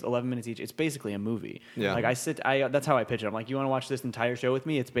 episodes, 11 minutes each. It's basically a movie. Yeah. Like that's how I pitch it. I'm like, you want to watch this entire show with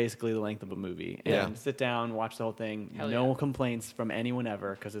me? It's basically the length of a movie. And Yeah. sit down, watch the whole thing. Hell no yeah. complaints from anyone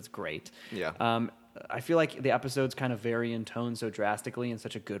ever because it's great. Yeah. I feel like the episodes kind of vary in tone so drastically in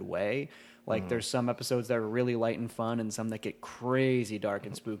such a good way. Like there's some episodes that are really light and fun, and some that get crazy dark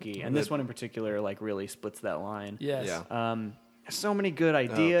and spooky. And this one in particular, like, really splits that line. Yes. Yeah. So many good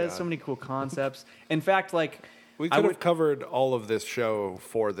ideas, God. so many cool concepts. In fact, like We I could would have covered all of this show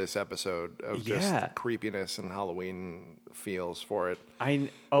for this episode of just Yeah. creepiness and Halloween feels for it. I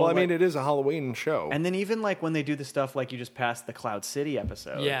It is a Halloween show. and then even like when they do the stuff like you just passed the Cloud City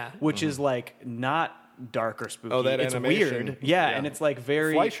episode, Yeah. which is like not dark or spooky. Oh, that it's animation. weird, Yeah. and it's like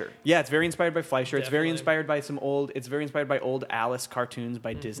very Fleischer. Yeah, it's very inspired by Fleischer. It's very Definitely. inspired by It's very inspired by old Alice cartoons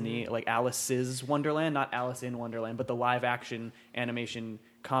by Disney, like Alice's Wonderland, not Alice in Wonderland, but the live action animation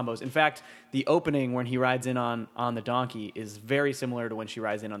combos. In fact, the opening when he rides in on the donkey is very similar to when she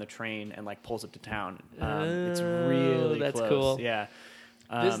rides in on the train and like pulls up to town. It's really that's close. cool. Yeah.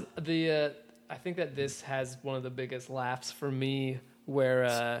 I think that this has one of the biggest laughs for me,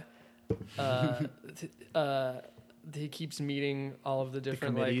 where he keeps meeting all of the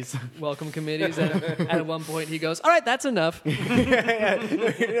different committees. like welcome committees, and at one point he goes, "All right, that's enough." He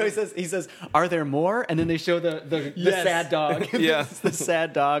says, "Are there more?" And then they show the Yes. sad dog. Yeah. the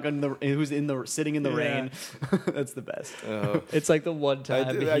sad dog who's sitting in the Yeah. rain. That's the best. It's like the one time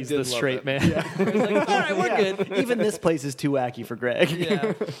I he's did the love straight that. man. He's like, "All right, we're good." Even this place is too wacky for Greg.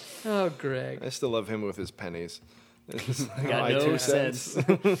 Yeah. Oh, Greg. I still love him with his pennies. It's like, Got my no 2 cents.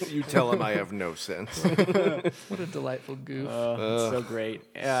 You tell him I have no sense. What a delightful goof. It's so great.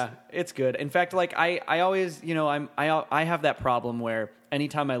 Yeah, it's good. In fact, like I always, I have that problem where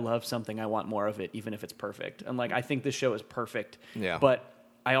anytime I love something, I want more of it, even if it's perfect. And like I think this show is perfect. Yeah. But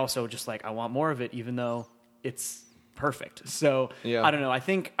I also just like I want more of it, even though it's perfect. So Yeah. I don't know. I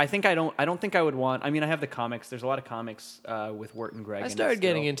don't think I would want. I mean, I have the comics. There's a lot of comics with Wirt and Greg. I in it started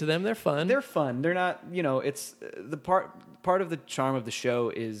getting still. into them. They're fun. They're fun. They're not, it's the part of the charm of the show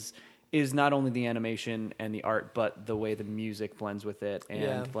is not only the animation and the art, but the way the music blends with it. And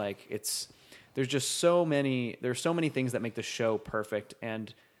Yeah. like there's just so many things that make the show perfect.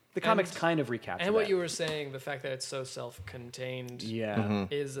 And the comics kind of recapture and what that. you were saying, the fact that it's so self-contained Yeah.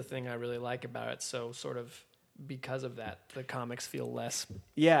 is the thing I really like about it. So sort of because of that, the comics feel less.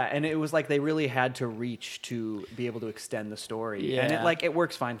 Yeah, and it was like they really had to reach to be able to extend the story. And Yeah. it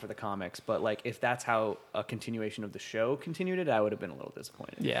works fine for the comics, but like if that's how a continuation of the show continued it, I would have been a little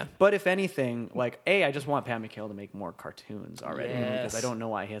disappointed. Yeah. But if anything, like I just want Pat McHale to make more cartoons already because Yes. I don't know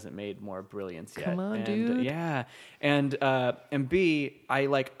why he hasn't made more brilliance yet. Come on, and, dude. Yeah. And B,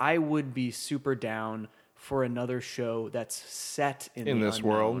 I would be super down for another show that's set in In the this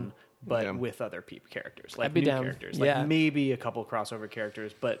unknown, world? but Yeah. with other characters, like I'd be new down. characters, Yeah. like maybe a couple crossover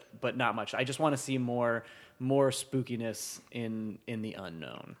characters, but not much. I just want to see more spookiness in the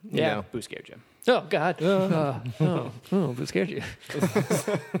unknown. Yeah. Boo scared you. Oh God. Who scared you?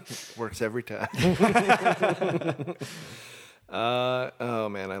 Works every time. Oh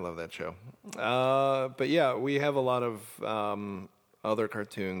man, I love that show. But yeah, we have a lot of other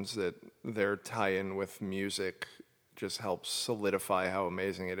cartoons that their tie-in with music just helps solidify how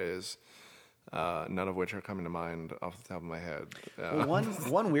amazing it is. None of which are coming to mind off the top of my head. Well,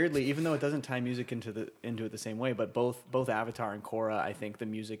 one weirdly, even though it doesn't tie music into it the same way, but both Avatar and Korra, I think the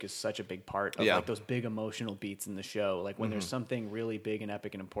music is such a big part of Yeah. like those big emotional beats in the show. Like when there's something really big and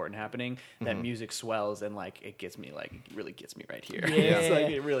epic and important happening, that music swells and like it really gets me right here. Yeah. It's like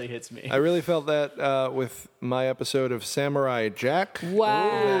it really hits me. I really felt that with my episode of Samurai Jack.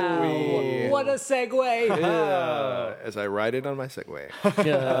 Wow. We- What a segue. As I ride it on my Segway.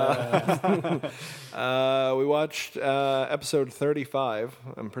 Yeah. We watched episode 35.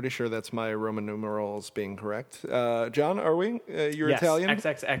 I'm pretty sure that's my Roman numerals being correct. John, are we? You're Yes, Italian?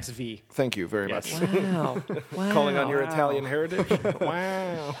 XXXV. Thank you very Yes. much. Wow. Wow. Calling on your Italian heritage.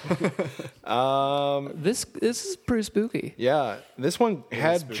 Wow. This is pretty spooky. Yeah, this one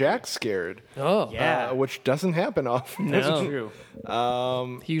had spooky. Jack scared, Oh. Yeah. which doesn't happen often. No. That's true.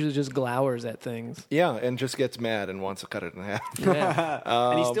 He usually just glowers at things. Yeah, and just gets mad and wants to cut it in half. Yeah.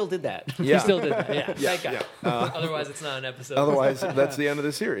 And he still did that. Yeah. He still did that. Yeah. Thank God. yeah. Otherwise, it's not an episode. Otherwise, that's the end of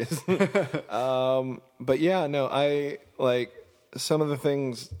the series. But yeah, no, I like some of the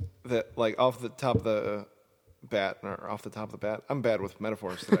things that, like, off the top of the bat. I'm bad with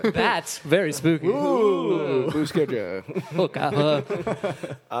metaphors today. That's very spooky. Who scared you? Oh, God.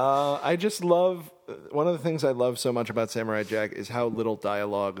 I just love one of the things I love so much about Samurai Jack is how little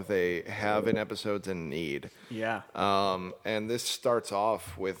dialogue they have in episodes and need. Yeah. And this starts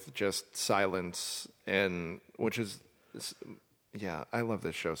off with just silence, and which is, yeah, I love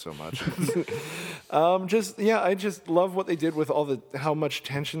this show so much. I just love what they did with how much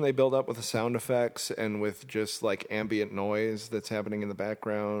tension they build up with the sound effects and with just like ambient noise that's happening in the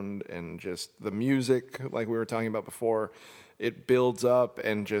background and just the music, like we were talking about before. It builds up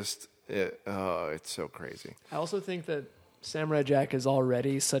and just it's so crazy. I also think that Samurai Jack is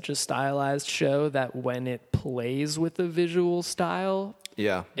already such a stylized show that when it plays with the visual style,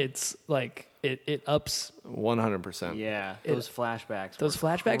 Yeah, it's like it ups. 100%. Yeah. Those flashbacks. Those were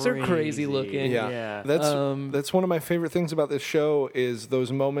flashbacks are crazy looking. Yeah, Yeah. that's one of my favorite things about this show is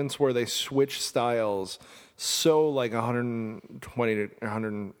those moments where they switch styles so like 120 to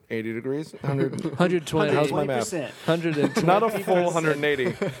 180 degrees. 120. How's my math? 20%. 120. Not a full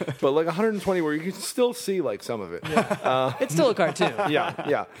 180, but like 120 where you can still see like some of it. It's still a cartoon.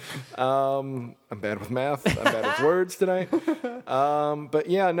 Yeah. I'm bad with math. I'm bad with words tonight. But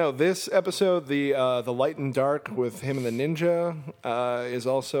yeah, no. This episode, the light and dark with him and the ninja, is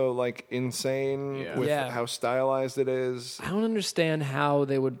also like insane with Yeah. how stylized it is. I don't understand how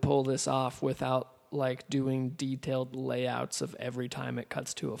they would pull this off without like doing detailed layouts of every time it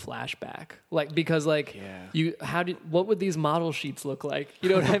cuts to a flashback. Like because like what would these model sheets look like? You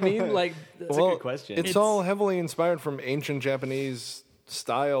know what I mean? Like That's a good question. It's all heavily inspired from ancient Japanese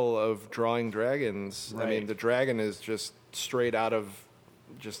style of drawing dragons. I mean, Right. the dragon is just straight out of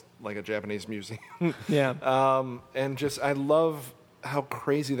just like a Japanese museum. yeah. And just I love how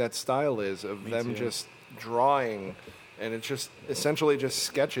crazy that style is of them too. just drawing, and it's just essentially just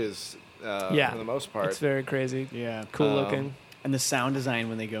sketches for the most part. It's very crazy. Yeah. Cool looking. And the sound design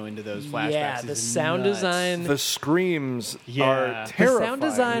when they go into those flashbacks. Yeah, the is sound nuts. design. The screams Yeah. are The terrifying. The sound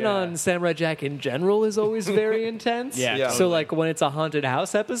design Yeah. on Samurai Jack in general is always very intense. Yeah, Yeah. So totally. like when it's a haunted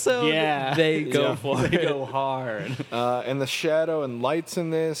house episode, Yeah. they go for They it. go hard. And the shadow and lights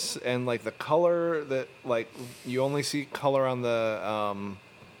in this, and like the color that like you only see color on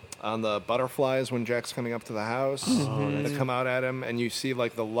the butterflies when Jack's coming up to the house that come out at him, and you see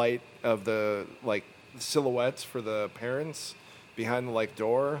like the light of the like silhouettes for the parents behind the like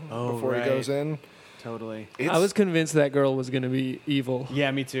door before right. he goes in. Totally. I was convinced that girl was going to be evil.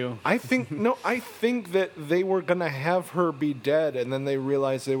 Yeah, me too. I think that they were gonna have her be dead, and then they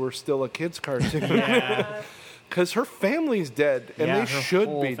realized they were still a kids' cartoon. Yeah. Because her family's dead, and Yeah, they her should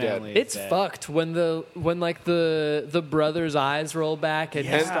whole be dead. family. It's Dead. fucked when the brother's eyes roll back and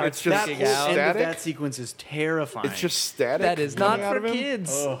he And starts it's just freaking That out. end of Static? that sequence is terrifying. It's just static. That is not coming out for of him.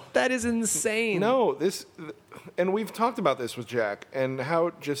 kids. Ugh. That is insane. No, and we've talked about this with Jack and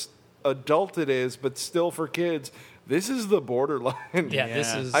how just adult it is, but still for kids. This is the borderline. Yeah,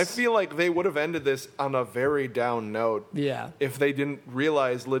 this Yeah. is. I feel like they would have ended this on a very down note. Yeah. If they didn't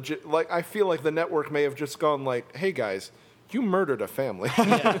realize legit, like I feel like the network may have just gone like, "Hey guys, you murdered a family.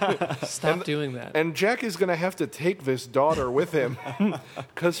 Stop doing that. And Jack is going to have to take this daughter with him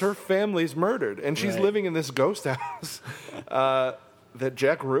because her family's murdered. And she's Right. living in this ghost house that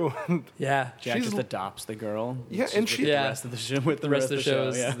Jack ruined. Yeah. Jack She's just l- adopts the girl. Yeah, She's and with she- the Yeah. rest of the show. With The rest of the show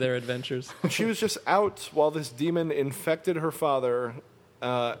is yeah. their adventures. She was just out while this demon infected her father.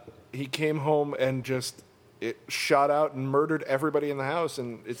 He came home and just shot out and murdered everybody in the house.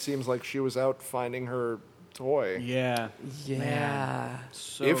 And it seems like she was out finding her toy. Yeah. Yeah.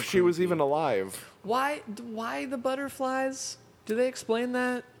 So If she was creepy. even alive. Why the butterflies? Do they explain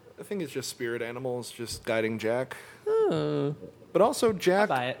that? I think it's just spirit animals just guiding Jack. Oh. But also Jack,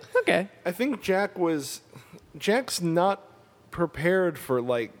 Buy it. Okay. I think Jack's not prepared for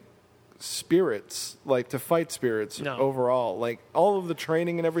like spirits, like to fight spirits No. overall. Like all of the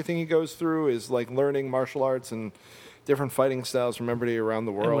training and everything he goes through is like learning martial arts and different fighting styles from everybody around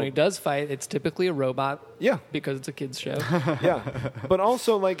the And when he world. does fight, it's typically a robot Yeah, because it's a kids show. yeah. But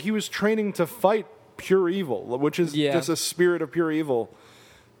also like he was training to fight pure evil, which is Yeah. just a spirit of pure evil.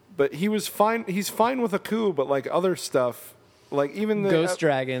 But he's fine with a coup, but like other stuff, like even the Ghost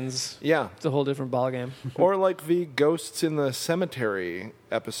dragons. yeah. It's a whole different ballgame. Or like the ghosts in the cemetery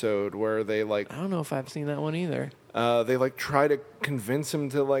episode where they like I don't know if I've seen that one either. they like try to convince him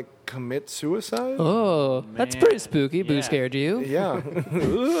to like commit suicide. Oh, that's Man. pretty spooky. Boo Yeah. scared you? Yeah.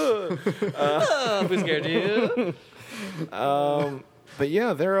 Oh, boo scared you? But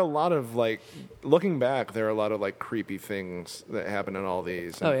yeah, there are a lot of like looking back, there are a lot of like creepy things that happen in all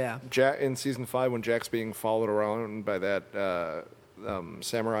these. Oh, yeah. Jack in season 5 when Jack's being followed around by that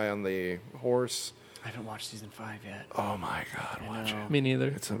samurai on the horse. I haven't watched season 5 yet. Oh my god, watch it. Me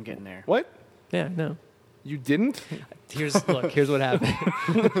neither. I'm getting there. What? Yeah, no. You didn't? Here's what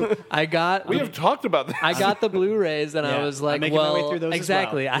happened. I got We have talked about that. I got the Blu-rays and I Yeah, was I'm like, making my way well, through those as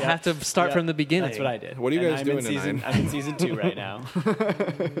exactly. well. I Yeah. have to start Yeah. from the beginning. That's what I did. What are you And guys I'm doing in season, tonight? I'm in season 2 right now.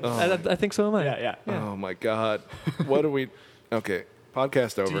 I think so am I. yeah. Oh my god. What do we Okay.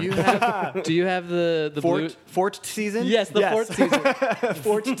 Podcast over. Do you have the blue? Fort season? Yes, the fourth season.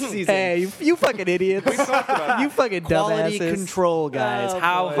 Fort season. Hey, you fucking idiots! You fucking Quality dumbasses! control, guys. Oh,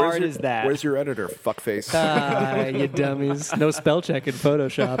 How boy. hard is that? Where's your editor, fuckface? Ah, you dummies! No spell check in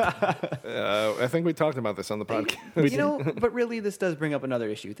Photoshop. I think we talked about this on the podcast. You know, but really, this does bring up another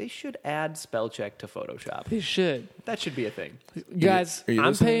issue. They should add spell check to Photoshop. They should, That should be a thing. guys. are you I'm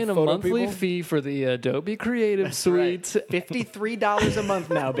listening, paying a photo monthly people? fee for the Adobe Creative Suite. $53 a month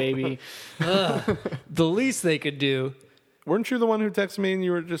now, baby. The least they could do. Weren't you the one who texted me and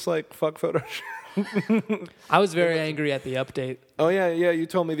you were just like, fuck Photoshop? I was very angry at the update. Oh, yeah, you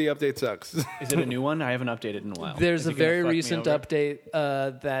told me the update sucks. Is it a new one? I haven't updated in a while. There's Is a it gonna very fuck me recent over?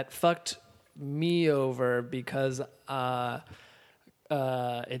 update that fucked me over because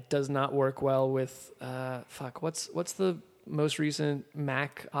it does not work well with what's the most recent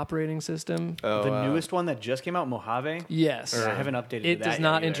Mac operating system? The newest one that just came out, Mojave? Yes, I haven't updated to it that does yet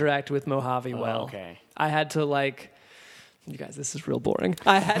not either. interact with Mojave well. okay. I had to you guys, this is real boring.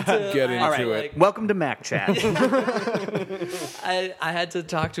 I had to Get into I had to, it. Welcome to Mac Chat. I had to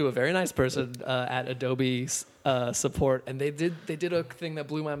talk to a very nice person at Adobe support, and they did a thing that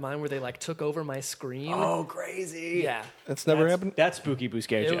blew my mind where they took over my screen. Oh, crazy. Yeah. That's never happened? That's spooky Boo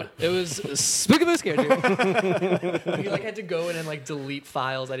scared you. It was spooky boo scared you. We had to go in and delete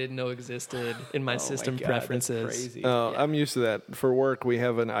files I didn't know existed in my system God, preferences. That's crazy. Oh, I'm used to that. For work, we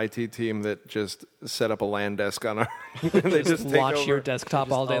have an IT team that just set up a LAN desk on our. They just take Watch over. your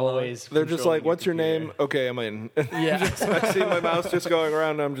desktop all day long. Always They're just controlling like, "What's your computer. name?" Okay, I'm in. Yeah, I see my mouse just going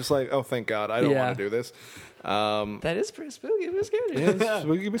around, and I'm just like, "Oh, thank God, I don't Yeah. want to do this." that is pretty spooky. Boo scared you. It's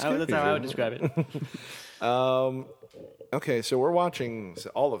spooky biscuit That's how I would people. describe it. Okay, so we're watching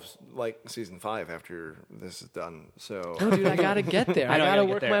all of season 5 after this is done. So Oh, dude, I gotta get there. I gotta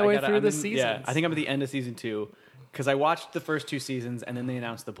work my way through the seasons. Yeah, I think I'm at the end of season 2 because I watched the first 2 seasons and then they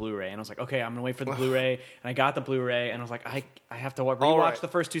announced the Blu-ray and I was like, okay, I'm gonna wait for the Blu-ray, and I got the Blu-ray and I was like, I have to rewatch right. the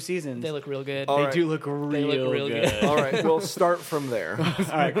first 2 seasons. They look real good. All They right. do look real good. all right, we'll start from there. All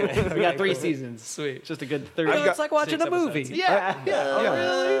right, great. We got 3 seasons. Sweet. It's just a good 30. Oh, it's like watching a movie. Yeah,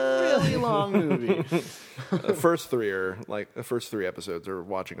 really long movie. The first 3 are the first 3 episodes are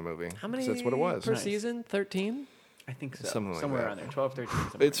watching a movie. How many? 'Cause that's what it was. per season? 13. I think so. Something like Somewhere that. around there. 12, 13.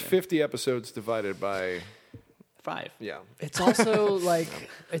 somewhere It's around 50 episodes divided by there. 5. yeah. It's also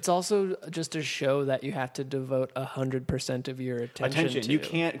it's also just a show that you have to devote 100% of your attention to. You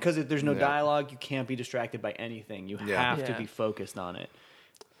can't, because there's no Yeah. dialogue, you can't be distracted by anything. You Yeah. have to Yeah. be focused on it.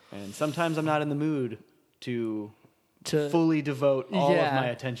 And sometimes I'm not in the mood to To- fully devote all Yeah. of my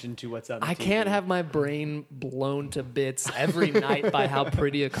attention to what's on the I TV. can't have my brain blown to bits every night by how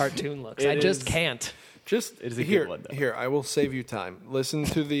pretty a cartoon looks. I just is- can't. Just It is a good here, one, though. here, I will save you time. Listen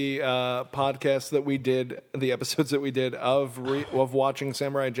to the podcast that we did, the episodes that we did of watching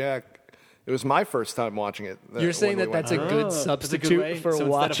Samurai Jack. It was my first time watching it. You're saying when we that's a went. good That's a substitute good way. for so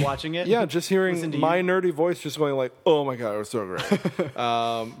watching. instead of watching it, Yeah, just Listen hearing to my you. nerdy voice just going like, oh my God, it was so great.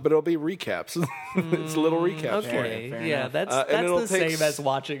 But it'll be recaps. It's little recaps. for you. Okay, Fair yeah, enough. that's And it'll the take same as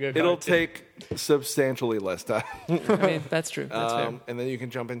watching a It'll cartoon. take substantially less time. I mean, that's true. That's fair. And then you can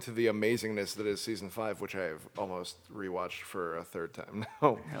jump into the amazingness that is season 5, which I have almost rewatched for a third time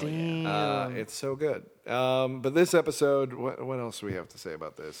now. It's so good. But this episode, what else do we have to say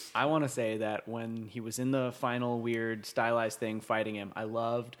about this? I want to say that when he was in the final weird stylized thing fighting him, I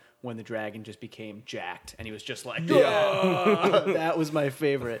loved when the dragon just became jacked and he was just like, yeah, that was my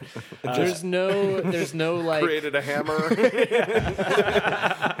favorite. There's no like Created a hammer.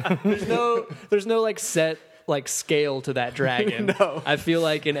 there's no like set like scale to that dragon. No. I feel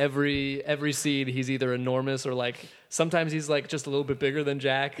like in every scene he's either enormous or like sometimes he's like just a little bit bigger than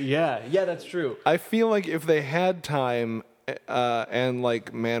Jack. Yeah, that's true. I feel like if they had time and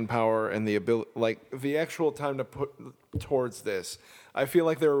like manpower and the ability, like the actual time to put towards this, I feel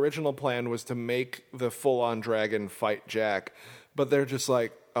like their original plan was to make the full-on dragon fight Jack, but they're just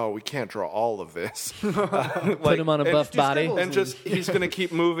like, oh, we can't draw all of this. Put him on a buff body. And just he's going to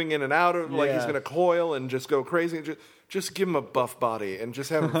keep moving in and out of, like he's Yeah. going to coil and just go crazy. Just give him a buff body and just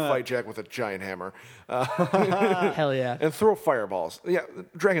have him fight Jack with a giant hammer Hell yeah. and throw fireballs. Yeah,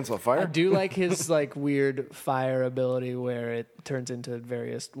 dragons love fire. I do like his like weird fire ability where it turns into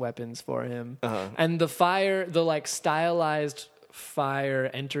various weapons for him. And the fire, the like stylized fire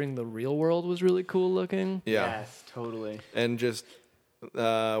entering the real world was really cool looking. Yeah. Yes, totally. And just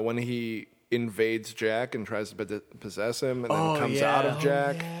when he invades Jack and tries to possess him and then comes out of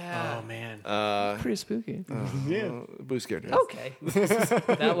Jack. Oh man. Pretty spooky. Boo scared you. Okay.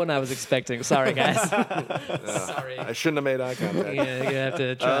 That one I was expecting. Sorry, guys. Sorry. I shouldn't have made eye contact. Yeah, you have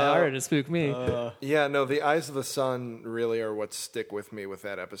to try harder to spook me. Yeah, no, the Eyes of the Sun really are what stick with me with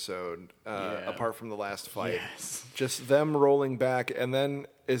that episode, apart from the last fight. Just them rolling back, and then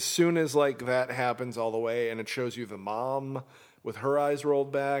as soon as like that happens all the way, and it shows you the mom with her eyes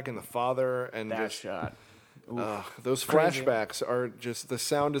rolled back, and the father, and That just shot. those flashbacks are just the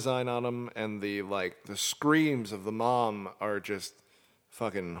sound design on them, and the screams of the mom are just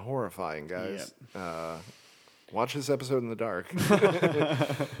fucking horrifying, guys. Watch this episode in the dark.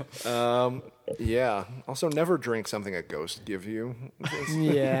 Yeah. Also, never drink something a ghost gives you.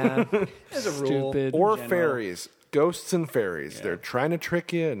 Yeah. As a rule. Stupid. Or general. fairies. Ghosts and fairies. They're trying to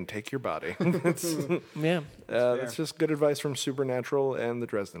trick you and take your body. Yeah. That's just good advice from Supernatural and the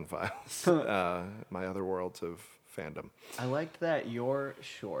Dresden Files. My other worlds of fandom. I liked that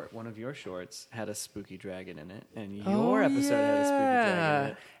one of your shorts had a spooky dragon in it, and your episode had a spooky dragon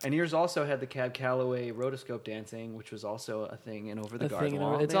in it. And yours also had the Cab Calloway rotoscope dancing, which was also a thing in Over the A Garden thing in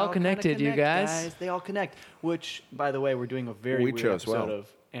Wall. Over- it's They all kinda connected, you connect, guys. They all connect, which, by the way, we're doing a very We weird chose episode well. of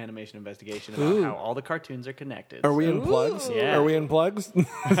Animation Investigation about how all the cartoons are connected. Are we So- in plugs? Yeah. Are we in plugs?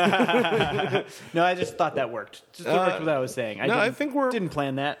 No, I just thought that worked. Just worked what I was saying. I think we're- didn't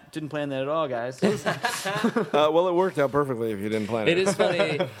plan that. Didn't plan that at all, guys. Well, it worked out perfectly if you didn't plan it. It is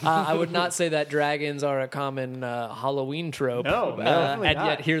funny. I would not say that dragons are a common Halloween trope. No, definitely and not.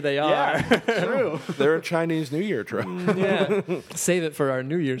 yet here they are. Yeah, true. They're a Chinese New Year trope. Yeah. Save it for our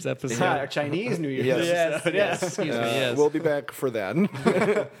New Year's episode. Our Chinese New Year's Yes. episode. Yes. Excuse me. Yes. We'll be back for that.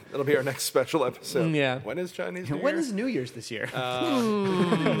 That'll be our next special episode. Yeah. When is Chinese New When Year? is New Year's this year?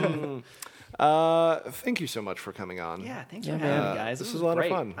 Thank you so much for coming on. yeah, thanks for Yeah, having man. me, guys. This This was was a lot of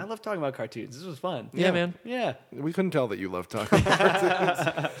great. fun. I love talking about cartoons. This was fun. Yeah, man. Yeah. We couldn't tell that you love talking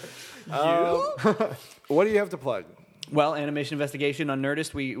about cartoons. What do you have to plug? Well, Animation Investigation on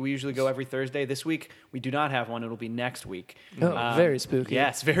Nerdist. We usually go every Thursday. This week we do not have one. It'll be next week. Oh, very spooky.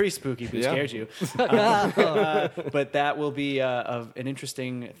 Yes, very spooky. Who Yeah. scares you? But that will be an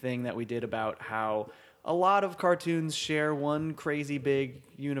interesting thing that we did about how a lot of cartoons share one crazy big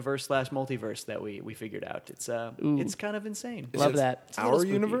universe / multiverse that we figured out. It's kind of insane. Love that. It's a little Our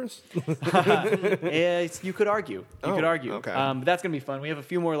spooky. universe? You could argue. You could argue. okay. But that's going to be fun. We have a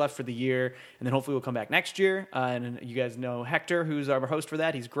few more left for the year, and then hopefully we'll come back next year. And you guys know Hector, who's our host for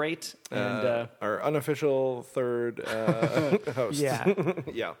that. He's great. And Our unofficial third host. Yeah.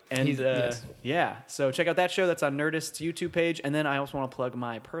 Yeah. Yes. yeah. So check out that show. That's on Nerdist's YouTube page. And then I also want to plug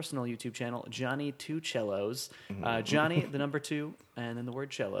my personal YouTube channel, Johnny Two Cellos. Johnny, the number 2, and then the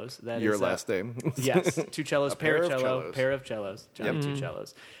word cellos. That Your is, last name. Yes, 2 cellos, pair of cello, cellos. pair of cellos, Johnny 2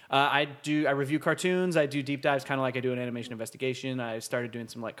 cellos. I review cartoons. I do deep dives, kind of like I do an Animation Investigation. I started doing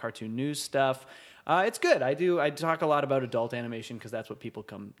some like cartoon news stuff. It's good. I talk a lot about adult animation because that's what people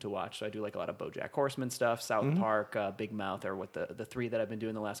come to watch. So I do like a lot of BoJack Horseman stuff, South Park, Big Mouth are what the three that I've been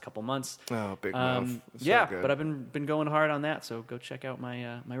doing the last couple months. Oh, Big Mouth. So yeah, good. but I've been going hard on that. So go check out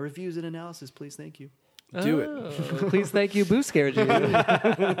my my reviews and analysis, please. Thank you. Do it. Please, thank you. Boo scared you.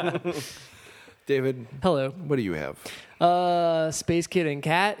 David, Hello. what do you have? Space Kid and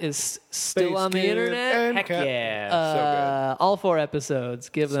Cat is still Space on the Kid internet. and Heck Cat. yeah. All 4 episodes.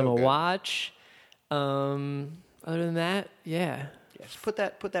 Give them So a good. watch. Other than that, yeah. Yeah, just put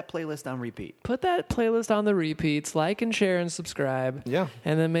that playlist on repeat. Put that playlist on the repeats. Like and share and subscribe. Yeah.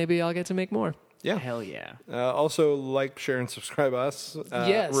 And then maybe I'll get to make more. Yeah. Hell yeah. Also, like, share, and subscribe us.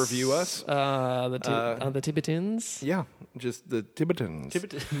 Yes. Review us. The Tibetans. Yeah, just the Tibetans.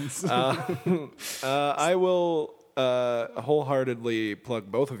 Tibetans. I will wholeheartedly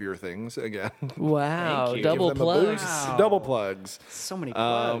plug both of your things again. Wow. Thank you. Double Give them a plugs. boost. Wow. Double plugs. So many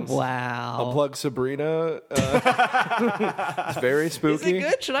plugs. Wow. I'll plug Sabrina. It's very spooky.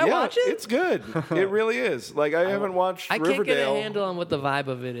 good? Should I Yeah, watch it? It's good. It really is. Like, I haven't watched I can't Riverdale. get a handle on what the vibe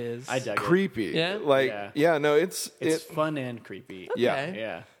of it is. I dug it. Creepy. Yeah? Like, Yeah. no, it's Fun and creepy. yeah.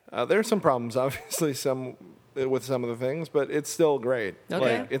 Okay. Yeah. There's some problems, obviously, with some of the things, but it's still great.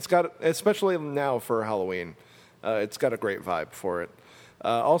 Okay. Like, it's got, especially now for Halloween, it's got a great vibe for it.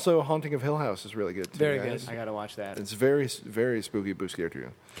 Also, Haunting of Hill House is really good too. Very guys. good. I gotta watch that. It's very, very spooky. Boo scared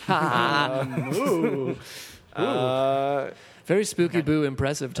you. Ooh. Very spooky boo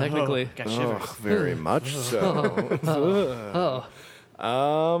impressive, technically. Got shivers. Oh, very much so.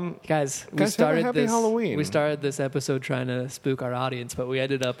 Guys, we Guys, have a started happy this. Halloween. We started this episode trying to spook our audience, but we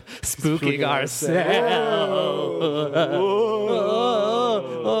ended up spooking Spooking ourselves.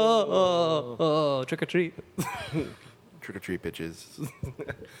 Trick or treat. Trick or treat, bitches.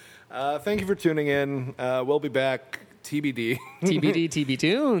 Thank you for tuning in. We'll be back. TBD. TBD, TB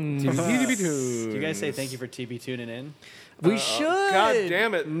Tunes. TBD. Do you guys say thank you for TB tuning in? We should. God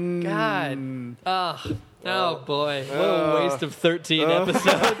damn it. God. Oh boy. What a waste of 13 episodes.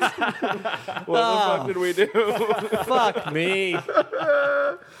 What the fuck did we do? Fuck me.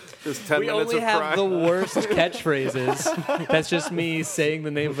 Just 10 We minutes only of have crying. the worst catchphrases. That's just me saying the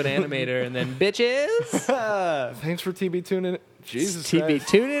name of an animator and then bitches. Thanks for TB tuning in. Jesus TB Christ.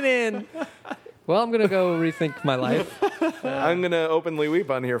 tuning in. Well, I'm going to go rethink my life. I'm going to openly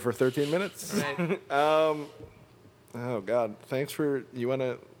weep on here for 13 minutes. Right. Oh, God. Thanks for...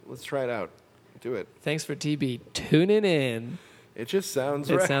 Let's try it out. Do it. Thanks for TB tuning in. It just sounds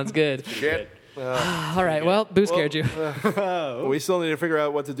It right. sounds good. Shit. All right. Well, Boo scared you. We still need to figure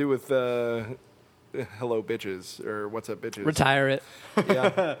out what to do with hello, bitches, or what's up, bitches. Retire it.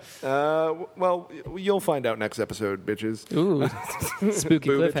 Yeah. Well, you'll find out next episode, bitches. Ooh. Spooky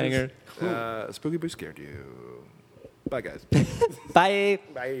Boo cliffhanger. bitches. Spooky Boo scared you. Bye, guys. Bye.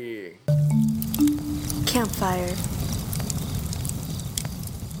 Bye. Campfire.